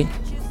say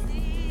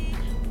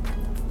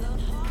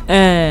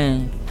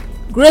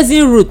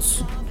grazing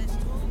route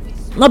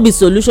no be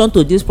solution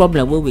to this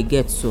problem wey we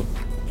get. So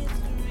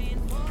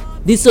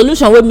the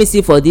solution wey me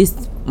see for this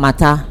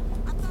matter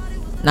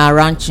na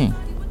ranching.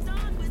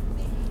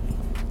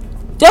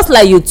 Just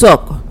like you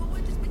talk,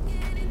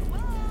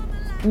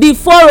 the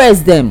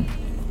forest dem,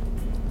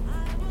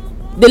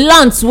 the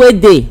lands wey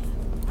dey,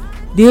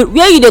 the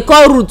where you dey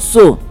call route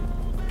so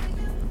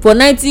for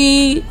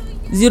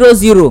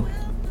 1900,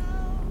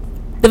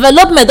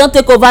 development don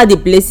take over the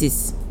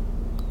places.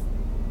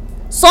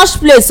 Such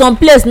place, some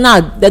place now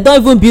they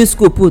don even build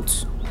school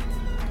put.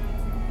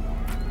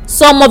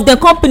 Some of the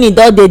company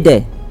don dey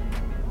there.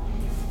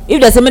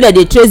 If they say make dem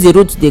dey trace the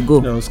route dey go,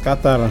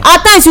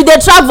 at times you dey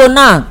travel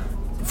now,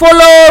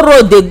 follow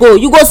road dey go,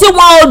 you go see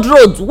one old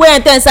road wey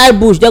enter inside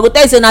bush. They go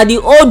tell you say na the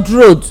old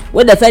road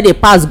wey dem first dey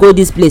pass go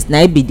this place na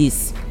it be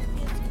this.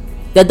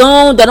 They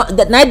don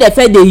na dem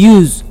first dey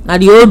use na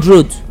the old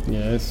road.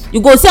 Yes.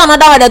 You go see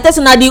another one, they tell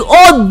you na the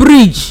old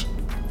bridge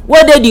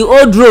wey dey the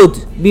old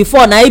road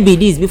before na it be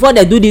this, before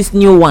they do this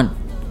new one.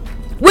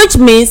 Which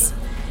means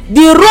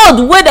the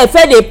road wey dem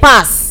first dey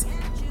pass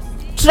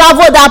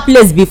travel that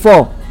place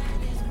before,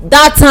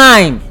 that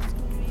time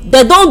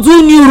they don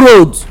do new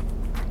road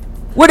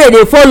wey dem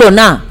dey follow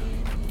now.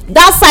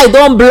 That side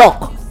don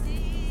block,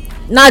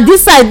 na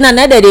this side now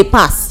na dem dey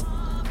pass,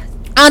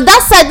 and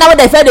that side now wey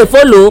dem first dey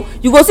follow,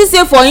 you go see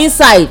say for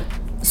inside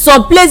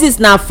some places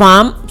na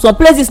farm, some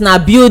places na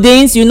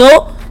buildings, you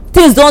know,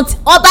 things don,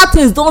 other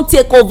things don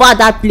take over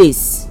that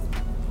place.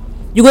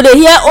 You go dey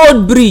hear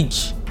old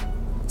bridge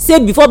say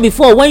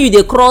before when you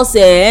dey cross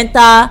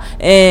enter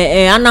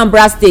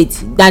Anambra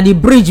State na the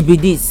bridge be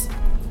this,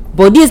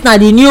 but this na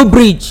the new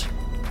bridge.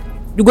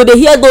 You go dey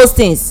hear those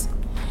things.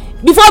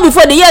 Before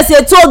dey hear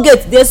say toll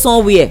gate dey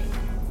somewhere.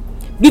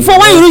 Before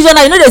when you reach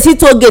there, you no dey see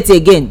toll gate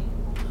again.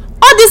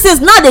 All these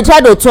things now dey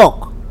try to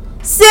talk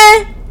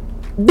say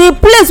the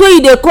place wey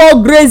you dey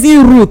call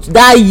grazing route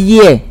that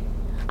year,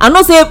 I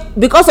know say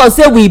because of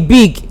say we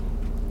big,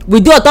 we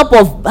dey on top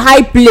of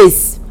high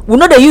place, we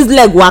no dey use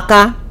leg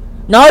waka,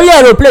 na only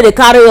aeroplane dey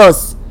carry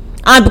us,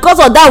 and because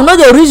of that we no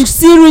dey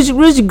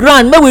reach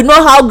ground make we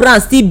know how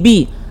ground still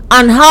be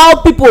and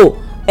how people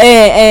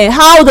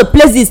how the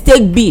places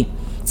take be.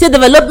 Say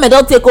development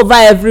don take over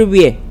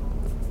everywhere.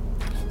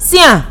 See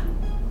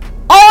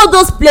all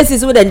those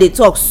places wey dem dey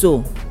talk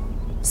so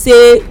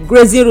say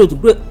grazing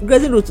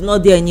route no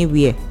dey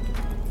anywhere.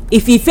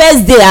 If e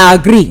first dey, I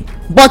agree,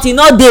 but e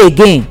no dey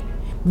again,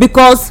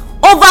 because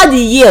over the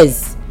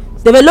years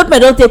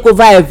development don take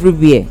over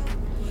everywhere.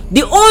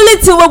 The only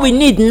thing wey we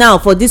need now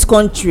for this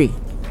country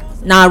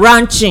na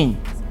ranching.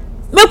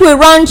 Make we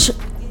ranch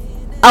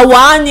our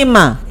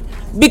animal,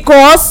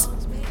 because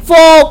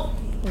for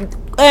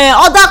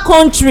other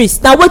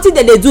countries na wetin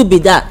dem dey do be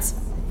that.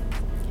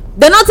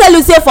 Dem no tell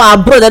you say for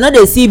abroad dem no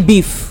dey see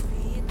beef,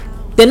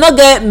 dem no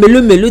get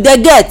melu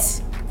dem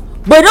get,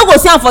 but you no go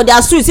see am for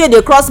their street say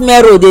dey cross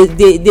main road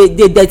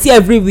dey dirty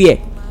everywhere.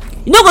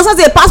 You no go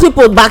see say pass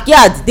people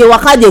backyard dey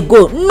waka dey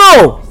go.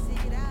 No,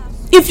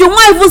 if you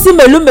wan even see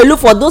melu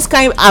for those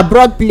kind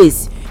abroad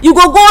place, you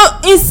go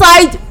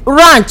inside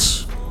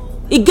ranch.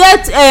 E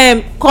get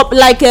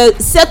like a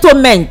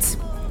settlement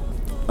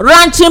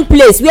ranching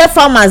place where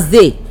farmers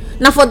dey.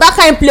 Na for that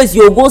kind place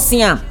you go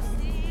see am.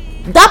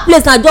 That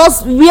place na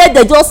just where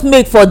they just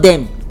make for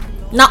them.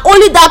 Na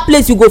only that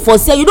place you go for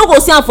see. You no go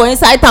see am for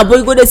inside town, but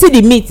you go dey see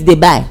the meat dey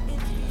buy.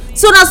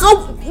 so na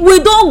so we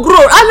don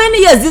grow. How many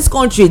years this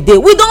country dey?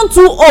 We don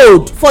too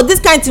old for this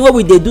kind thing wey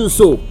we dey do.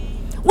 So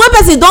when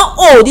person don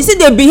old, you see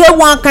dey behave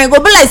one kind, go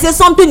be like say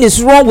something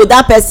is wrong with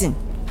that person.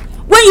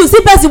 When you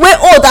see person wey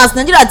old as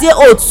Nigeria dey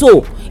old,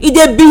 so e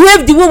dey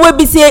behave the way wey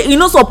be say e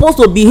no suppose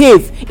to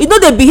behave. E no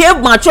dey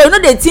behave mature, e no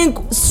dey think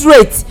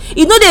straight,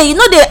 e no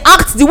dey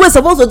act the way e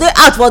suppose to dey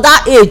act for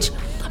that age.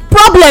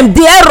 Problem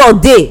dey, error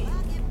dey.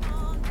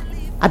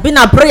 Abi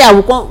na prayer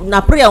we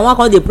wan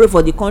come dey pray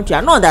for the country?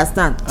 I no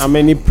understand. How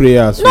many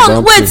prayers?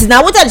 No, wait,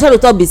 na wetin I dey try to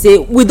talk be say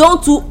we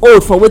don too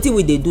old for wetin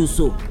we dey do.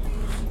 So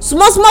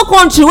small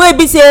country wey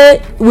be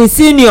say we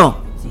senior,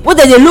 wey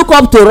dem dey look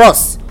up to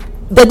us,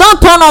 dem don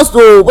turn us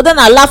to whether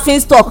na laughing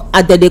stock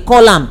as dem dey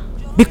call am,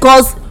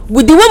 because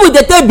with the way we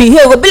dey take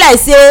behave, go be like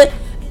say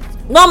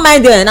no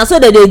mind dem, na so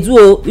dem dey do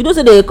o. You know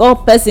say dem dey call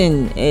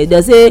person,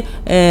 dem say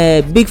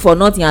big for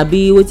nothing,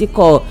 abi wetin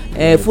call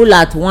full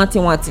at one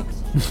thing.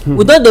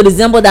 We don dey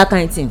resemble that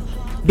kind thing.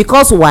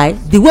 Because why?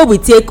 The way we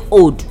take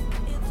old,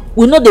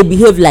 we no dey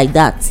behave like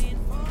that.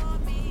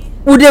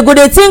 We dey go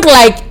dey think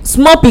like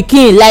small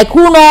pikin, like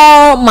who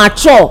no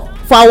mature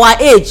for our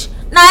age.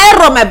 Na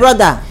error, my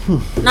brother.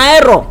 Na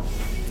error.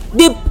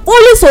 The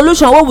only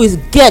solution wey we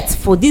get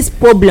for this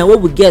problem wey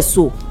we get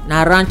so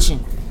na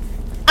ranching.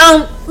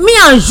 And me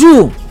and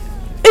you,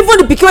 even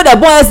the pikin wey dey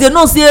born dey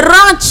know say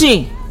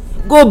ranching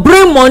go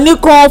bring money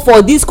come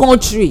for this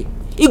country.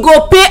 E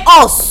go pay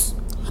us.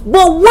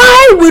 But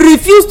why we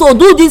refuse to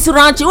do this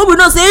ranching wey we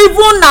know say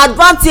even na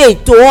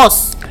advantage to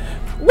us?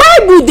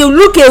 Why we dey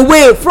look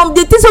away from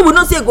the things wey we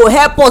know say go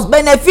help us,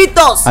 benefit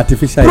us,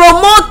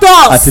 promote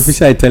us?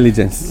 Artificial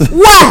intelligence.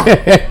 Why?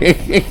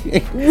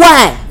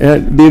 Why?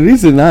 The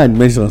reason I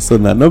mention so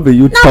now, not be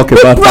you talk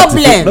about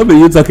problem. Not be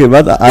you talk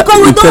about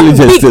because intelligence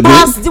we don big today.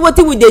 pass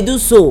wetin we dey do.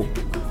 So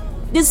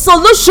the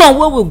solution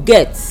wey we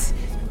get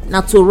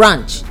na to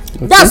ranch.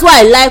 Okay. That's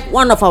why I like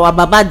one of our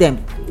baba dem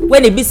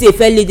when e be say e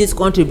first lead this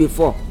country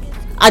before.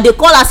 I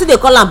still dey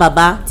call am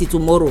baba till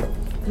tomorrow.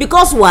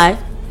 Because why?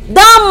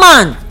 That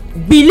man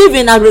believe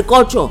in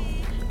agriculture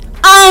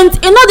and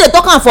e no dey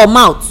talk am for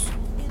mouth.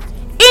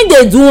 He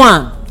dey do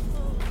am.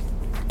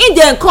 He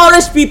dey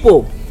encourage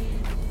people.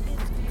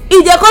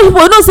 He dey encourage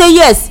people. You know say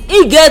yes,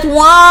 he get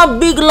one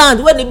big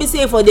land wey e be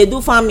say for dey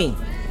do farming.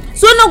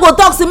 So he no go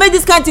talk say make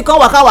this kind thing come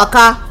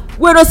waka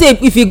wey no say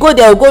if you go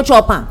there you go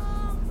chop am.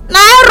 Na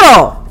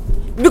error.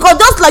 Because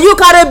just like you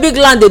carry big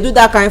land dey do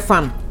that kind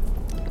farm,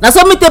 na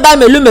so me take buy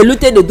melu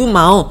take dey do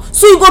my own.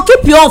 So you go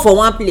keep your own for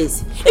one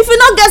place. If you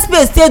no get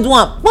space take do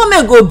am,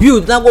 government go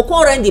build, na go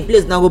come rent the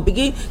place, na go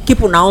begin keep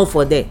una own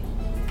for there.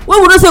 Wey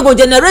we know say go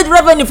generate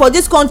revenue for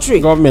this country.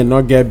 Government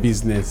no get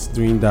business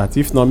doing that.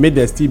 If not, make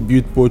dem still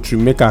build poultry,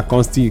 make I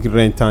come still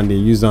rent and dey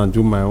use am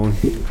do my own.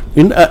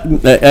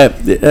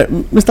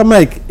 Mr.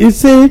 Mike, you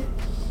say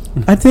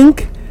I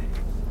think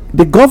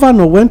the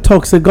governor when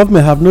talk say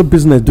government have no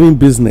business doing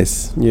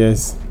business.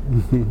 Yes.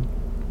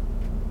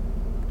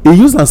 He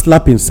use and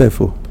slap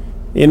himself. Oh.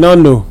 He no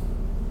know.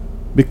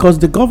 Because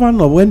the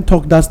governor when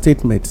talk that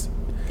statement.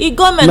 The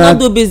government no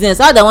do business.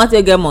 How they want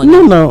to get money?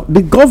 No.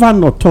 The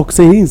governor talk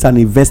say he is an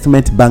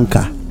investment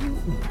banker.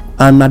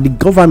 And now the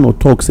governor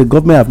talk say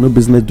government have no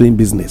business doing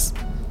business.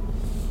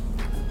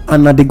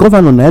 And now the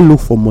governor now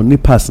look for money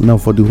pass now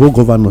for the whole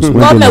governors.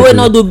 Government will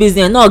not do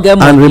business, not get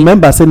money. And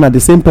remember, say now the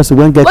same person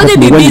when get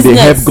money when they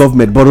help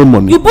government borrow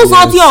money. You put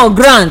something on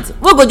grant,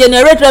 we go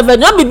generate revenue,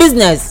 not be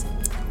business.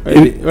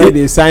 When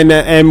they sign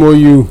an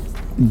MOU.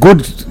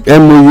 Good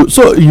MOU.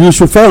 So you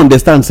should fair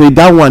understand, say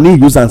that one he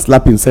use and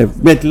slap himself.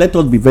 But let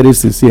us be very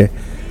sincere.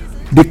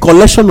 The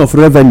collection of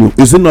revenue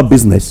is it not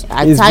business?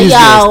 It's business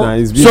now.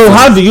 It's business. So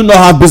how do you not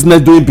have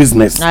business doing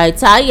business? I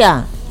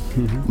tire.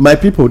 My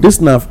people, this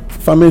now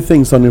Farming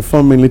Things on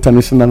Informing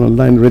International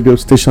Online Radio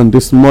Station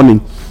this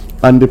morning,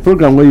 and the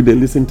program where you dey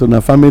listen to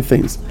now Farming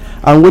Things.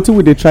 And what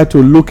we dey try to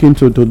look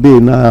into today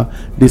now,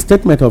 the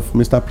statement of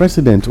Mr.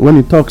 President when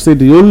he talks, say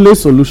the only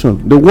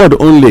solution, the word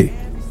only,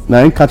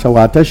 now catch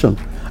our attention,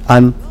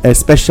 and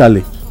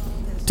especially.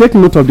 Take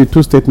note of the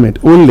two statements,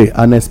 only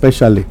and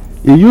especially.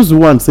 He used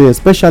one, say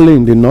especially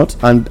in the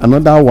north, and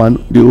another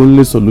one, the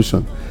only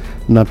solution.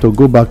 Now to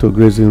go back to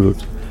grazing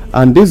route.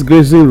 And this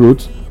grazing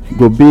route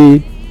go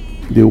be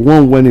the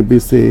one when it be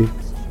say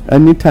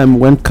anytime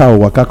when cow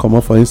waka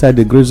comot for inside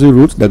the grazing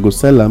route, they go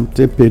sell them,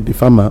 take pay the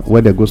farmer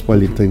where they go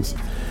spoiling things.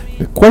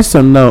 The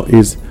question now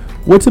is,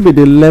 what will be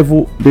the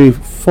level, the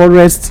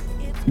forest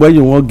where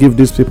you want give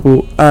these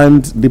people,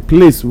 and the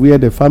place where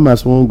the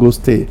farmers won't go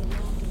stay?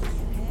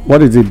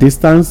 What is the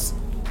distance?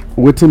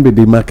 What will be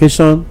the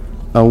demarcation,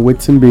 and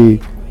what will be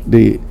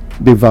the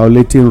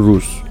violating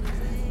rules?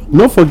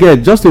 Don't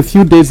forget, just a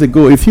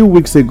few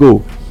weeks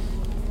ago,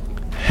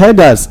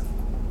 herders,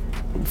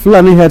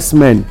 Fulani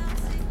herdsmen,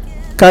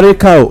 carry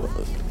cow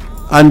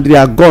and they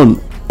are gone,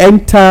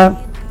 enter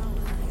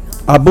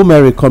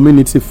Abomere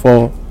community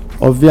for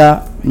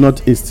Ovia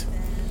Northeast,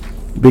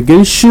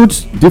 begin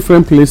shoot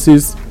different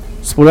places,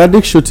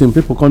 sporadic shooting,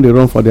 people come they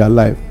run for their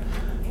life.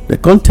 They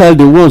can't tell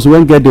the ones who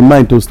won't get the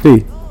mind to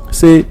stay,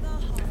 say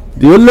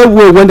The only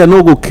way when they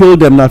no go kill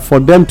them na for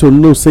them to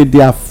know say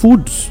their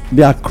food,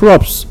 their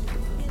crops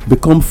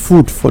become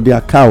food for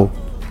their cow.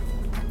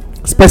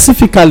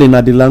 Specifically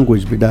na the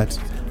language be that.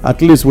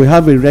 At least we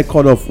have a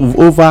record of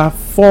over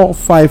 4 or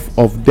 5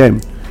 of them.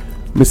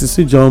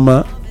 Mrs.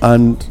 Ijoma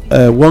and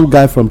one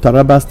guy from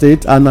Taraba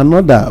State and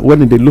another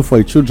when they look for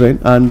his children,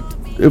 and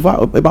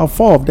about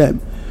 4 of them.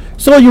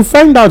 So you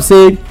find out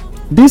say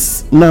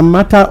this na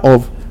matter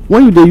of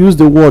when you dey use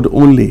the word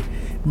only.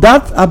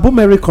 That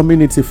Abomeri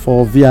community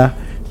for Ovia,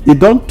 it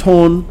don't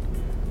turn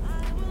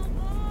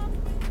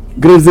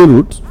grazing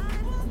route.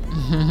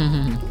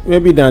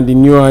 Maybe than the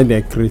new one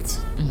they create.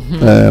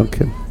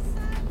 Okay.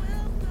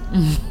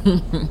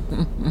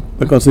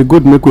 Because it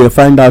good make we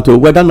find out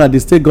whether na the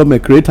state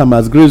government create am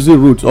as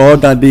grazing route or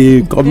that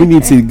the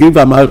community give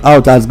am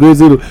out as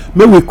grazing route.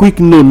 Make we quick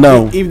know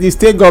now. If the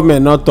state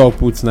government not talk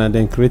put na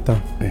then create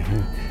am.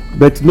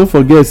 But no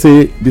forget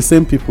say the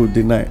same people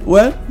deny.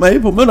 Well, my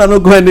people, may not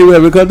go anywhere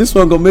because this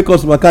one gonna make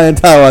us waka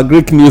enter our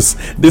Greek news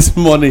this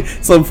morning.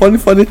 Some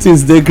funny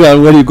things they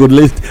ground where you go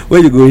late,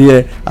 where you go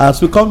here.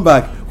 As we come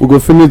back, we go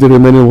finish the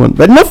remaining one.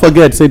 But not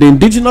forget, say the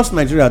indigenous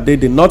Nigeria, they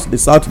the north, the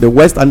south, the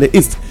west, and the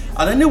east,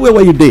 and anywhere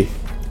where you dey.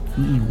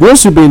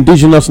 Once you be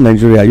indigenous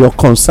Nigeria, your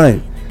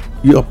concern,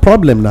 your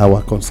problem now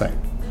our concern.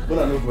 May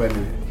not go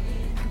anywhere.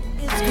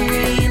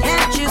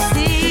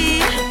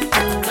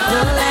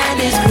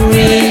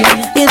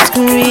 It's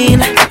green,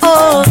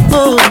 oh,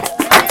 oh.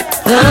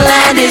 The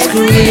land is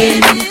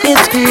green,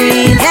 it's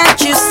green. Can't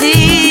you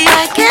see?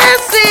 I can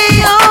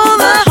see all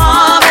the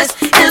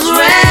harvest is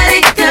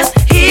ready, 'cause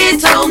he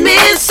told me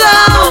so.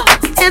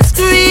 It's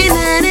green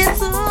and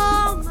it's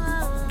all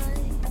mine.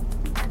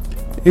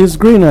 It's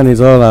green and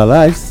it's all our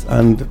lives,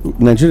 and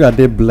Nigeria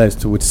they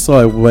blessed with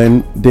soil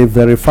when they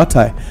very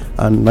fertile.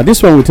 And now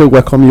this one we take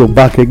welcome you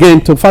back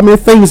again to Family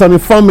Things on the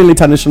Family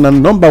International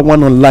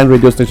 #1 online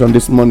radio station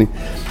this morning.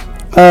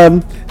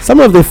 Some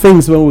of the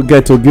things when we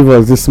get to give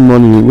us this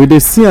morning, we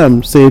see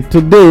them say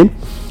today,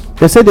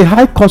 they say the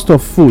high cost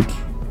of food.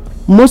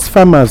 Most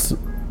farmers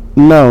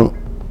now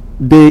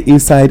they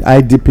inside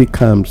IDP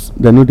camps,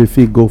 they know they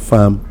feel go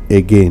farm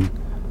again.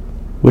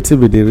 What will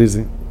be the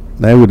reason?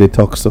 Now would they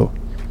talk so?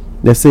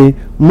 They say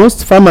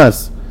most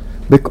farmers,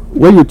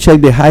 when you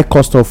check the high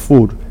cost of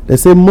food, they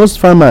say most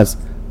farmers,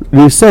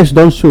 research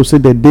don't show say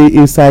that they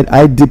inside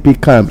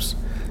IDP camps,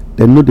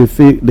 they know they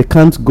feel they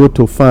can't go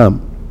to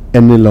farm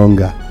any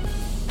longer,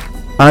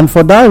 and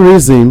for that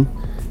reason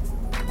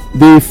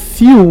the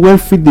few wey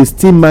fit dey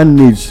still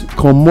manage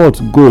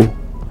comot go,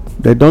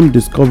 they don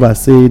discover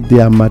say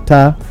their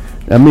matter,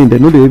 I mean they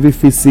no dey even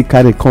fit see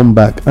carry come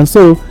back, and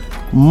so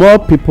more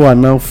people are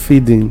now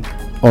feeding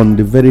on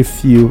the very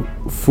few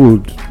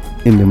food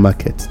in the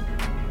market.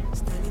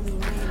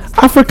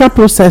 Africa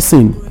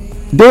processing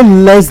dey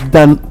less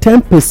than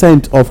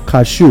 10% of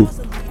cashew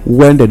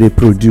when they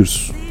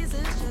produce.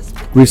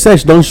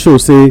 Research don show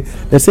say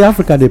they say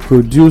Africa they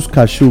produce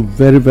cashew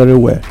very very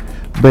well,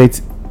 but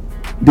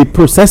the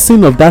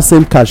processing of that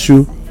same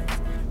cashew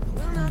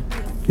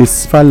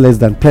is far less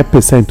than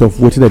 10% of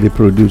what they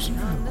produce.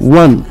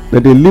 One,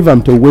 that they leave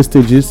them to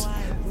wastages.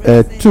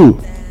 Two,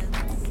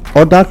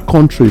 other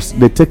countries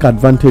they take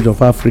advantage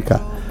of Africa,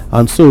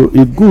 and so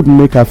it good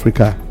make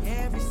Africa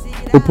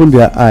open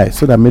their eyes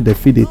so that make the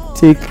feed they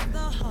take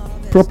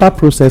proper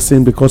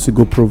processing, because it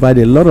will provide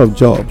a lot of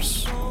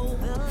jobs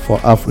for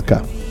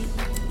Africa.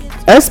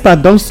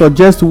 Experts don't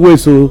suggest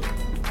ways to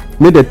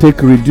make they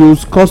take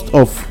reduce cost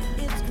of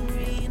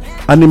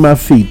animal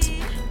feed.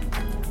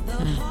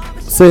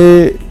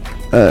 Say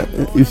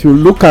if you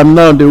look at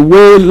now the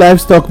way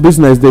livestock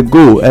business they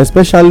go,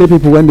 especially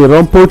people when they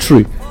run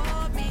poultry,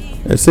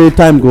 they say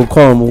time go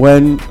come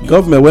when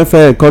government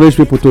welfare encourage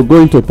people to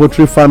go into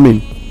poultry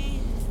farming.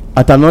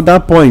 At another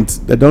point,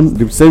 they don't,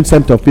 the same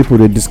set of people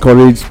they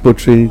discourage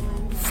poultry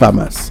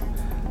farmers.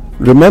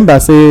 Remember,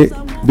 say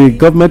the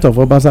government of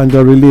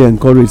Obasanjo really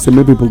encouraged say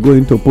many people go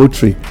into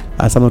poultry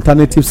as an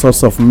alternative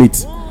source of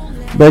meat.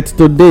 But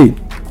today,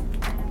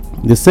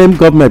 the same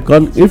government,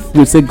 if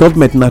we say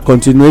government in a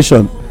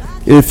continuation,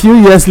 a few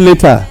years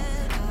later,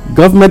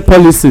 government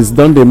policies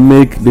don't they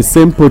make the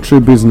same poultry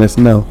business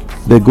now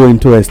they go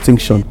into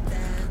extinction.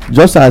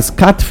 Just as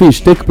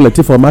catfish take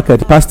plenty for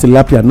market past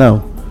tilapia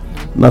now.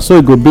 Now so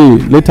it go be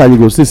later you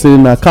go see say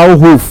na cow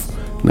hoof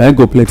now it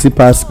go plenty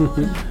pass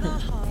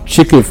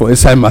chicken for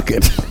inside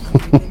market.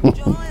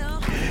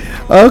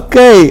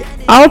 Okay,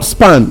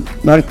 Outspan,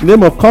 now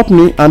name of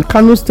company, and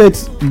Kano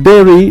State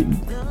Dairy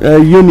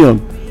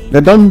Union,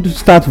 they don't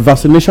start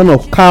vaccination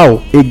of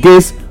cow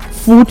against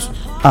foot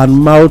and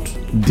mouth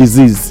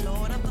disease.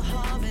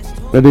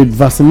 They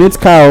vaccinate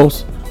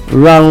cows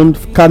around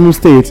Kano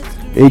State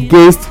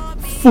against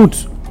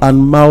foot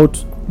and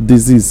mouth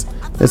disease.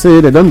 They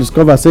say they don't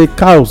discover say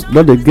cows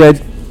don't they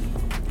get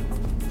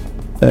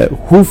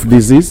hoof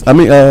disease, I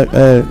mean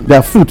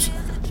their foot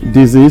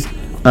disease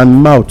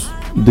and mouth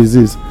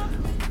disease.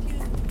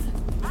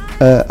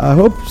 I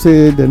hope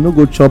say they no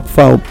go chop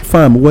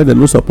farm where they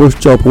no suppose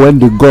chop when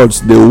the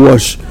gods they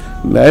wash.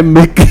 Like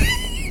make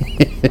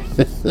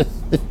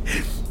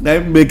na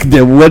make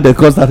them when they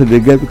come start to dey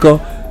get, because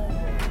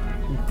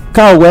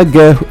cow wey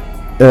get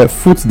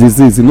foot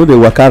disease, you know, dey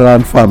waka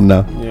around farm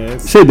now.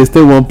 Yes. Shey dey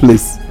stay one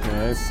place.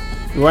 Yes.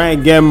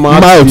 When get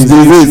mouth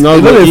disease, you no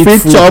no dey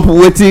fit food. chop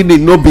wetin e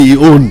no be e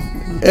own.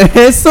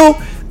 So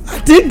I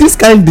think this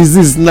kind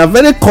disease na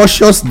very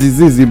cautious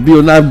disease e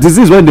be. Na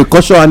disease wey dey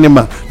caution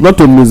animal not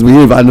to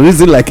misbehave and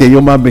reason like a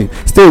human being.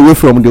 Stay away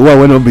from the one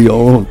wey no be your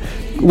own.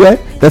 Well,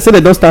 they say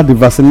they don start the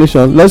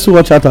vaccination. Let's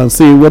watch out and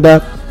see whether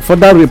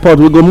further report,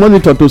 we go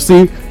monitor to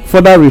see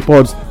further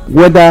reports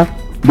whether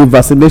the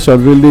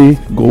vaccination really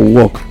go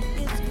work.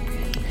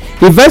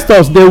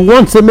 Investors, they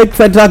want to make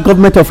federal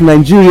government of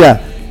Nigeria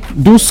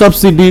do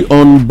subsidy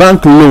on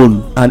bank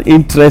loan and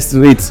interest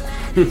rates.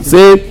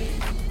 Say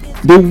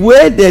the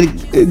way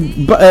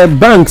the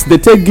banks they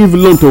take give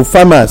loan to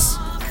farmers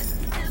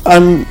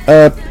and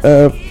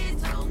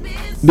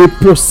the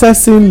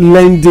processing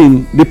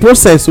lending, the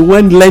process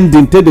when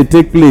lending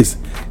take place,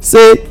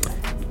 say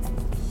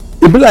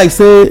e be like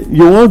say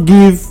you wan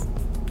give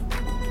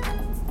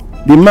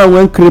the man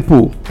wey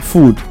cripple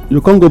food, you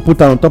come go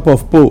put am on top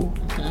of pole,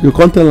 you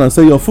come tell am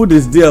say your food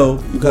is there,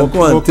 you can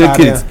go and take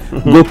it,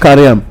 go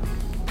carry am.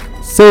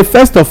 Say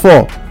first of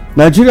all,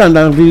 Nigeria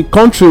na the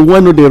country wey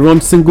no dey run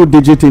single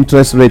digit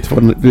interest rate for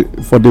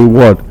the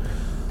world,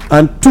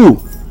 and two,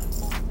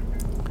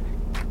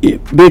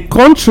 the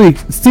country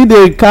still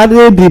dey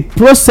carry the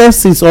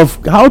processes of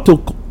how to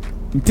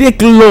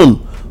take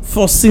loan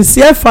for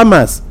sincere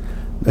farmers.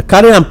 They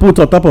carry am put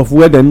on top of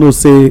where they know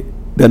say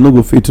they no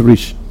go fit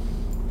reach.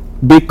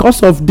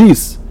 Because of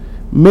this,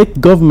 make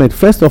government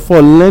first of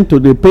all learn to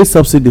dey pay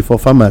subsidy for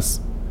farmers.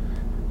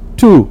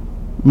 Two,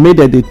 make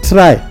dem dey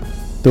try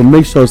to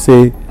make sure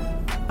say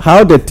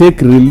how they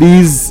take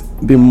release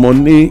the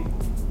money,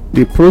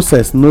 the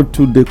process no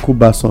too dey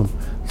cumbersome.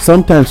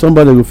 Sometimes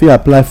somebody go fit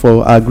apply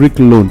for agric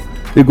loan,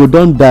 e go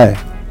don die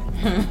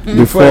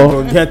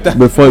before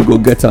e go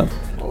get am,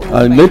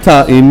 and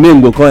later im name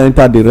go come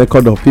enter the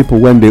record of people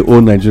wey dey owe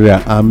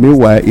Nigeria, and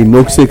meanwhile e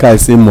no say I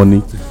see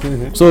money.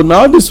 So na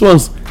all these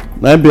ones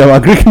na be our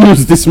agric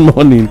news this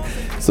morning.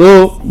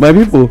 So my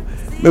people,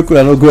 make we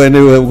no go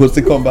anywhere, we go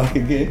still come back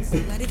again.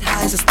 Let it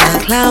rise as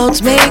the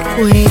clouds make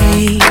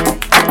way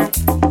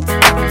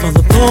for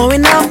the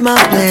pouring of my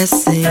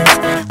blessings.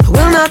 I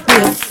will not be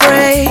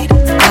afraid.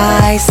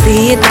 I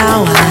see it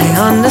now,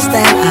 I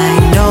understand, I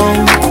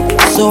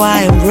know. So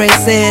I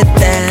embrace it,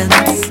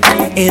 dance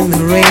in the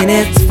rain.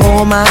 It's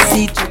for my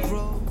seed to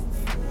grow.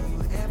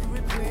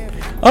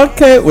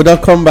 Okay, we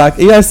don't come back.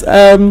 Yes,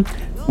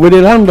 we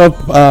dey round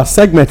up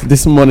segment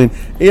this morning.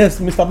 Yes,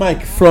 Mr.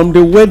 Mike, from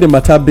the way the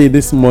matter be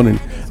this morning,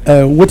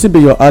 what will be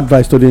your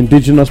advice to the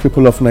indigenous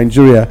people of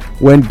Nigeria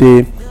when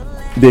the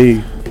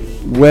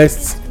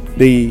west,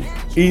 the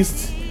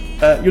east,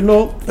 I've been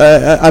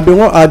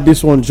want to add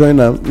this one, join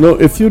them. No,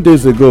 a few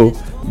days ago,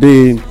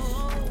 the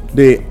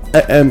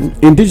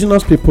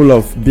indigenous people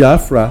of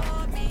Biafra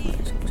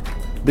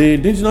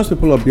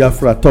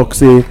talk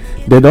say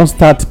they don't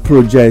start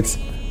projects,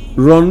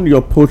 run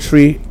your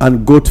poultry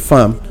and goat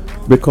farm,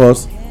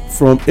 because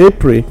from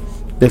April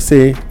they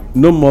say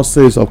no more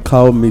sales of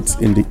cow meat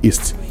in the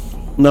east.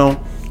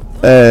 Now,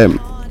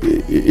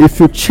 if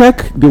you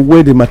check the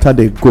way the matter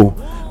they go,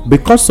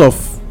 because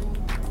of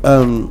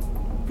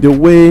the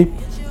way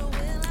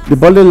the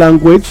body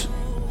language,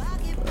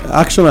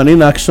 action and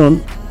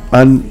inaction,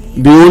 and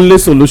the only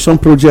solution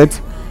project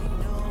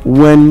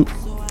when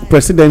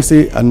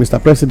presidency and Mr.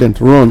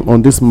 President run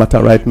on this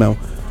matter right now,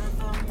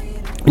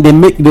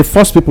 they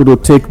force people to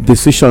take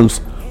decisions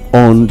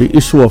on the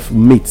issue of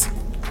meat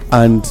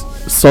and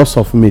source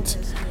of meat.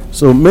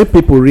 So make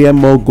people rear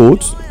more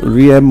goats,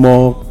 rear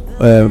more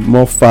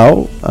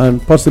fowl,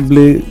 and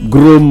possibly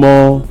grow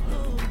more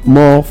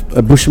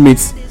bush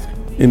meats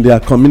in their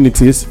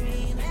communities.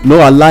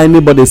 No allow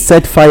anybody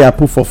set fire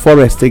put for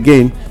forest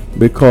again,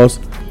 because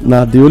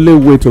now the only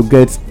way to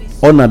get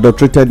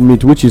unadulterated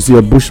meat, which is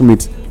your bush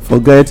meat.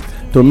 Forget,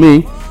 to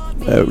me,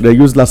 they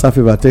use Lassa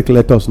fever take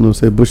let us know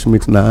say bush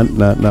meat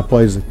na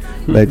poison.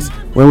 But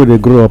when they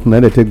grow up, now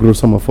they take grow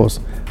some of us.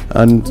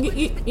 And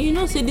you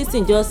know, say this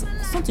thing just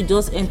something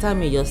just enter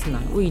me just now.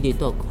 Where they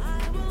talk?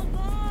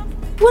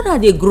 When are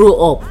they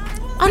grow up?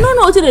 I don't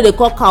know what they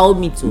call cow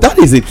meat too. That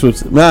is the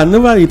truth. Man, I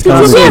never eat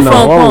cow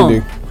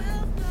meat.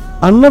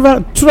 I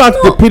never, throughout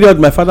the period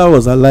my father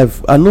was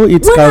alive, I know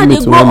eat cow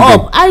meat. When are they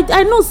grow up?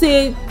 I know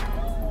say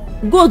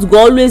goat go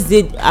always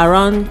dey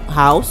around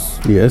house.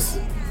 Yes.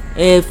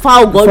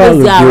 Fowl go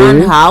always dey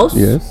around house.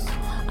 Yes.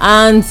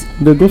 And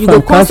you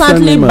go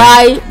constantly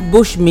buy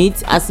bush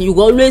meat, as you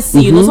go always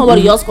see, you know,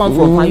 somebody just come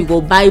from farm, you go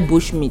buy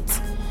bush meat.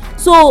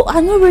 So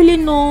I don't really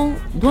know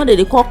the one that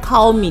they call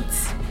cow meat.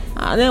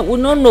 And then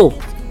we don't know.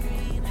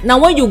 Now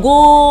when you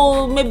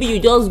go, maybe you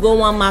just go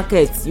one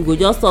market, you go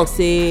just talk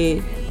say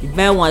you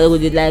buy one, they go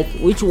dey like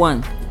which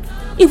one.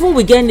 Even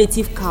we get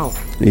native cow.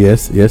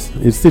 Yes,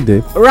 it's still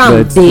there.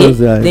 Ram dey,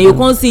 then you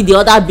can't see the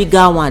other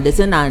bigger one. They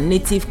say na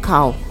native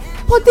cow.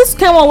 But this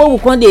kind of one wey we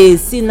come dey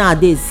see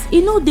nowadays,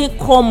 e no dey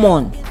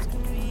common.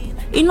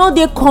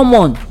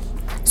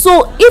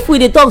 So if we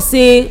dey talk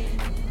say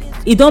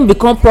e don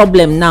become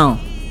problem now,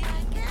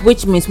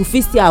 which means we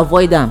fit still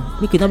avoid am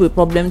make e no be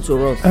problem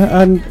to us.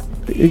 And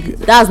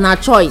that's na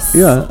choice.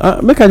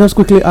 Make I just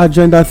quickly add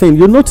join that thing.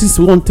 You notice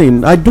one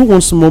thing, I do one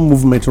small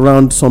movement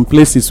around some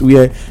places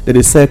where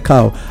they sell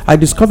cow. I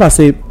discover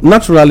say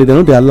naturally they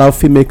no dey allow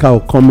female cow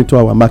come into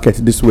our market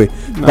this way.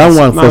 That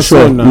one for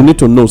sure you need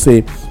to know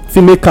say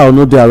female cow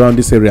no dey around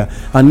this area,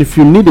 and if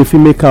you need a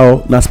female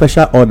cow na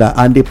special order,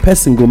 and the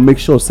person go make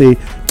sure say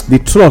the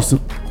trust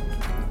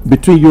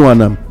between you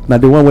and am na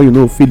the one wey you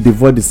know fit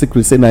devoid the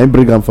secret say na him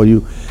bring am for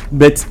you.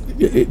 But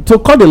to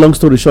cut the long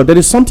story short, there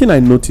is something I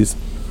notice.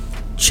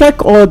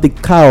 Check all the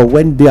cow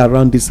when they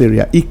around this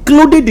area,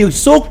 including the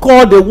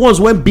so-called the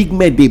ones when big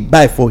men they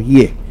buy for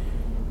here.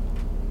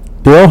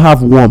 They all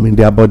have worm in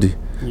their body.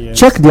 Yes.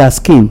 Check their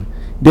skin.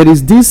 There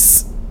is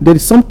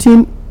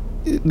something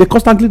they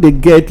constantly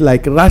get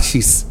like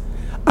rashes,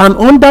 and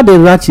under the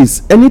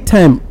rashes,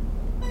 anytime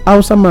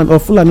Hausa man or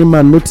Fulani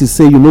man notice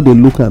say they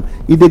look am,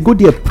 if they go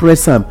there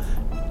press am.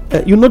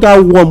 You know that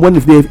worm when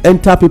if they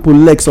enter people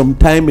leg some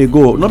time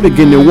ago, not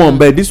begin the worm,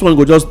 but this one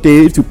go just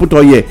stay. If you put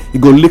on here, you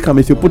go lick them.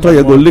 If you put on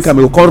here, go lick them.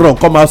 You go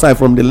come outside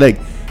from the leg.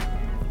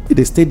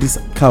 They stay this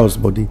cow's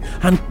body,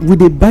 and we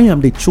they buy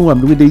them, they chew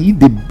them, we they eat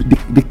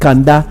the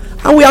kanda,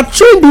 and we are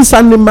chewing this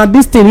animal,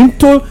 this thing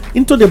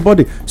into the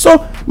body.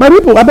 So my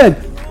people, I beg,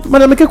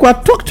 Madam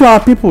Ekekwa, talk to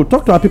our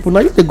people. Now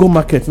you they go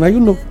market. Now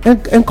you know,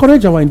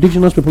 encourage our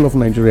indigenous people of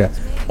Nigeria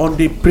on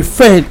the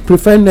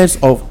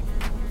preferredness of.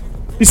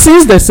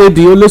 Since they say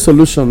the only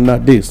solution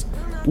nowadays,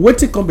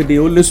 wetin come be the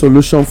only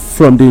solution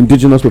from the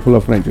indigenous people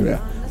of Nigeria?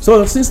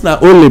 So since na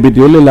only be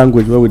the only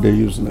language wey we dey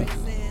use now.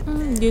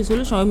 The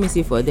solution wey me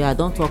see for there, I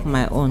don talk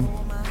my own.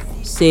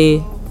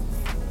 Say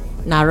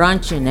na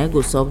ranching I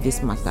go solve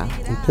this matter.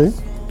 Okay.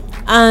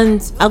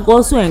 And I go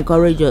also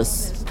encourage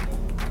us.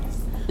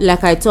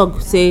 Like I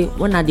talk, say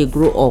when I dey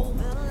grow up,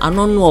 I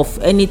no know of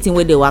anything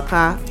wey dey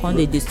waka come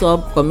dey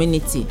disturb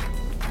community.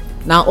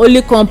 Na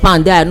only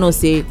compound there I know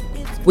say.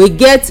 We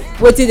get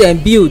wetin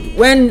dem build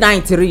when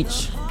night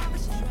reach,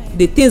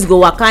 the things go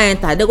waka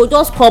enter, they go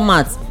just come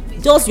out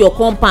just your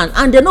compound,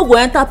 and they no go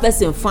enter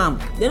person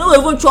farm, they no go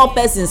even chop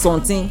person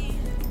something,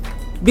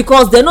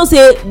 because they know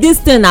say this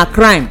thing na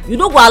crime. You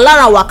no go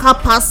allow am waka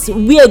pass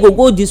where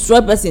go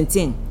destroy person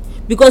thing,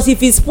 because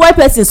if e spoil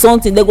person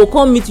something, they go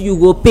come meet you,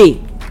 go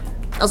pay.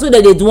 Na so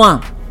they dey do am.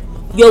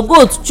 Your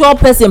goat chop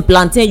person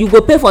plantain, you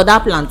go pay for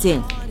that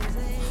plantain.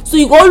 So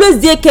you go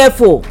always dey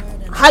careful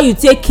how you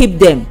take keep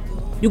them.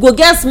 You go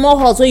get small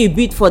house wey you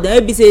build for them,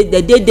 maybe say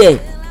they dey there,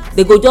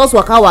 they go just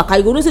waka,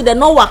 you go know say they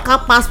no waka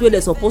pass where they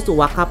suppose to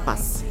waka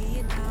pass.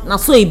 Na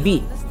so e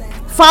be.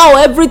 Fowl,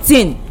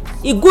 everything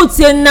e good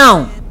say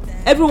now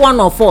every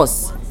one of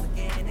us,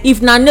 if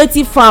na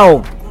native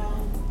fowl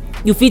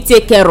you fit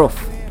take care of,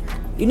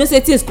 you know say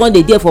things come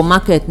dey there for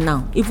market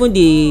now. Even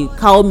the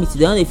cow meat, they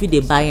don dey fit dey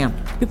buy am.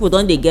 People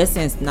don dey get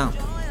sense now.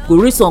 Go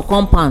reach some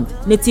compound,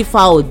 native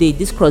fowl dey,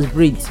 this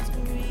crossbreed,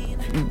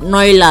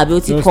 noila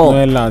wetin call,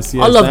 yes,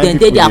 all of them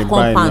dey their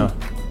compound.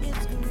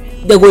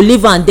 They go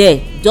leave am there,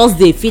 just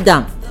dey feed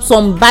am.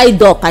 Some buy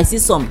duck, I see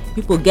some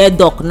people get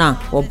duck now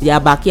for their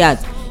backyard.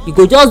 You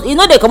go just, you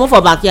know, they comot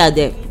for backyard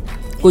there,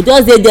 go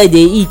just dey there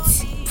dey eat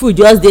food,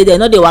 just dey there,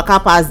 no dey waka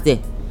pass there.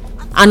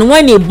 And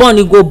when e born,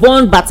 e go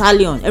born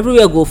battalion,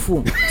 everywhere go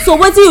full. So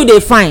wetin you dey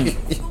find?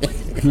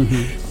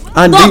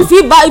 And dog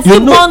fit buy,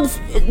 fit born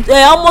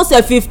almost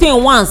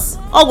 15 once,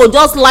 or go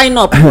just line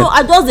up. No,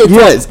 I just dey talk.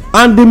 Yes,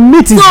 and the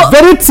meat is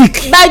very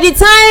thick. By the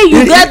time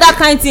you get that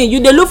kind thing, you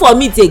dey look for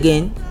meat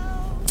again.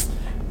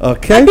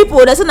 Okay. And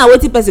people dey say na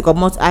wetin person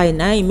comot eye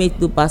na im make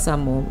do pass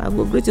am o. I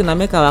go greet una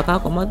make I waka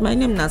comot. My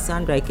name na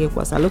Sandra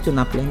Ikekwa. Salute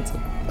una plenty.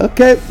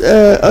 Okay,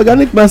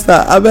 organic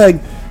master, abeg,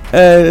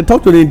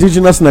 talk to the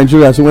indigenous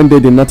Nigerians when dey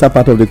the northern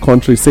part of the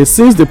country. Say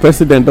since the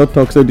president don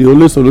talk say the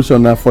only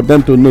solution na for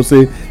them to know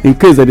say in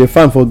case they dey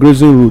farm for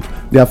grazing route,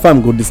 their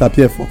farm go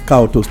disappear for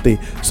cow to stay.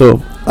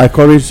 So I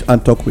encourage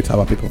and talk with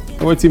our people.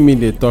 Wetin mean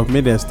dey talk?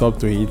 Make dem stop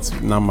to eat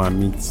nama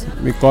meat,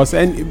 because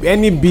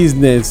any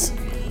business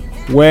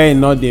where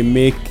no dey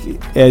make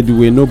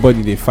headway,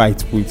 nobody dey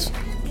fight with.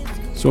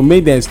 So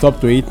make dem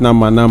stop to eat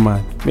nama,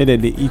 make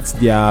dem dey eat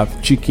their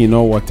chicken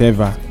or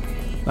whatever.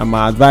 Na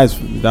my advice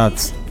for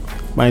that.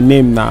 My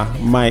name na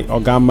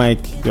Oga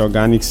Mike, the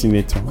organic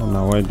senator.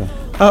 Una well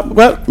done.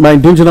 Well, my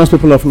indigenous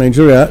people of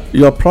Nigeria,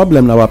 your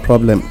problem na our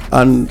problem,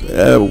 and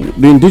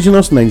the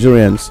indigenous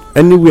Nigerians,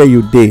 anywhere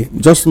you dey,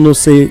 just know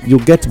say you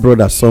get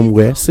brother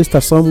somewhere,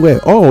 sister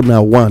somewhere, all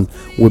na one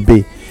will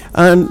be.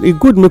 And e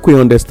good make we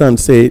understand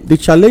say the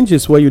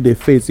challenges wey you dey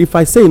face, if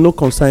I say e no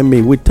concern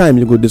me, with time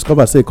you go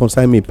discover say e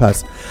concern me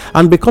pass.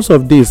 And because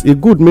of this, e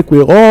good make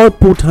we all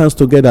put hands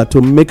together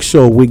to make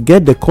sure we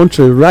get the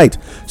country right,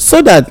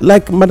 so that,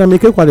 like Madam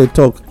Ikekwa dey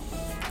talk,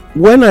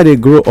 when I dey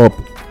grow up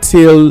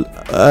till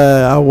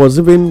I was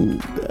even,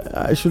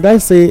 should I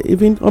say,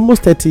 even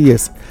almost 30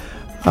 years,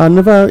 I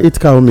never eat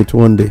cow meat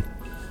one day.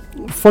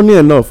 funny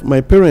enough,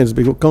 my parents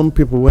become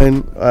people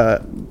when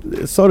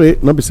sorry,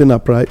 not be saying a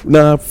pride.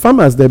 Now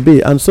farmers they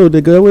be, and so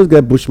they always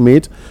get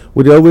bushmeat.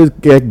 We dey always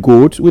get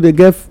goat. We dey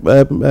get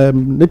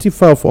native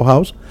fowl for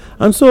house,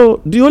 and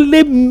so the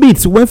only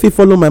meat when we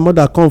follow my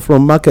mother come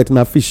from market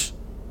na fish.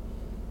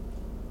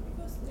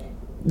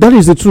 That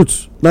is the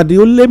truth. Now the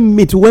only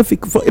meat when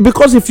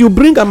because if you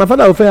bring, and my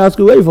father will ask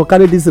you where you for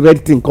carry this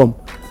red thing come.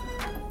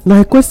 Now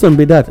a question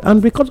be that,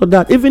 and because of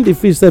that, even the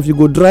fish self, you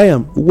go dry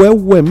them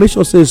well, make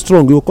sure say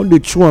strong. You call the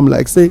chew am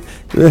like say,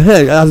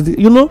 as the,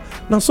 you know.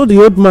 Now so the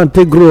old man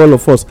take grow all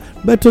of us,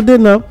 but today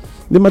now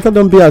the matter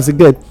don't be as it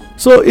get.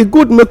 So it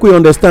good make we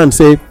understand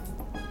say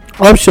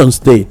options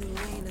dey.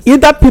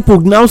 Either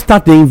people now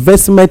start the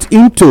investment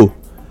into,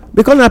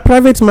 because na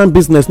private man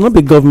business, not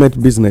be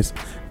government business.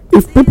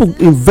 If people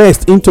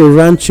invest into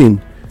ranching,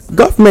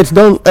 government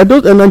don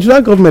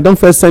Nigerian government don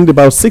first send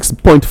about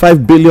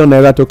 6.5 billion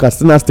naira to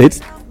Katsina State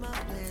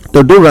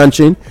to do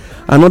ranching.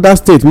 Another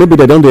state maybe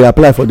they don dey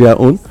apply for their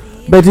own,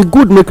 but e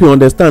good make you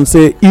understand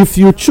say if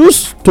you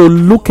choose to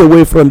look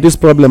away from this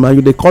problem and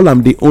you dey call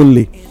am the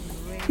only,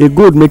 e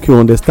good make you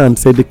understand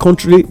say the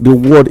country, the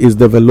world is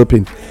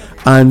developing,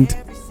 and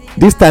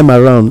this time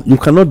around you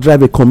cannot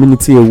drive a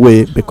community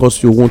away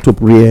because you want to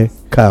rear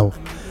cow.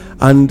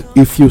 And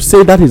if you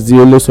say that is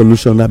the only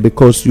solution, na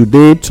because you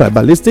dey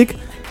tribalistic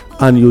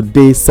and you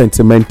dey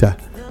sentimental.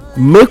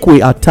 Make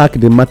we attack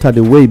the matter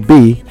the way it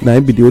be, na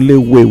it be the only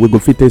way we go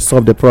fit take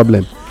solve the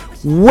problem.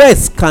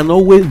 Words can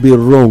always be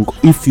wrong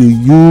if you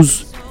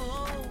use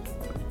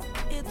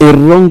a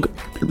wrong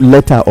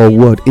letter or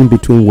word in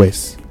between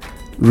words.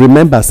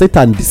 Remember,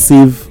 Satan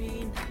deceived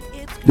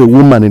the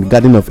woman in the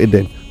Garden of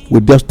Eden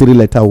with just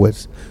 3-letter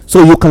words.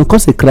 So you can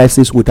cause a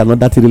crisis with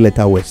another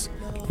 3-letter words.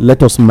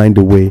 Let us mind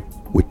the way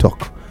we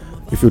talk.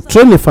 If you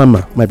train a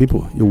farmer, my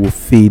people, you will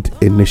feed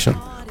a nation.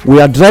 We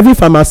are driving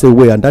farmers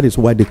away, and that is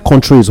why the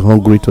country is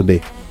hungry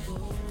today.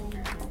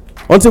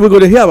 Until we go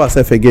to hear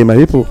ourselves again, my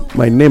people,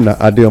 my name is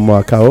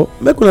Adeomo Akao.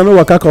 Make una no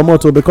waka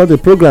comot because the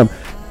program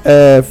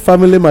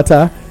Family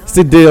Matter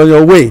still dey on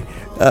your way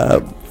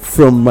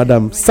from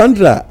Madam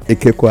Sandra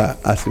Ekekwa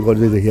as you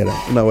already hear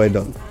that. Now well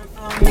done.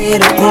 For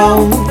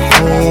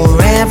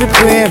every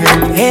prayer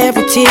and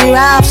every tear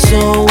I've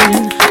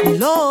sown,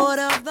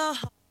 Lord.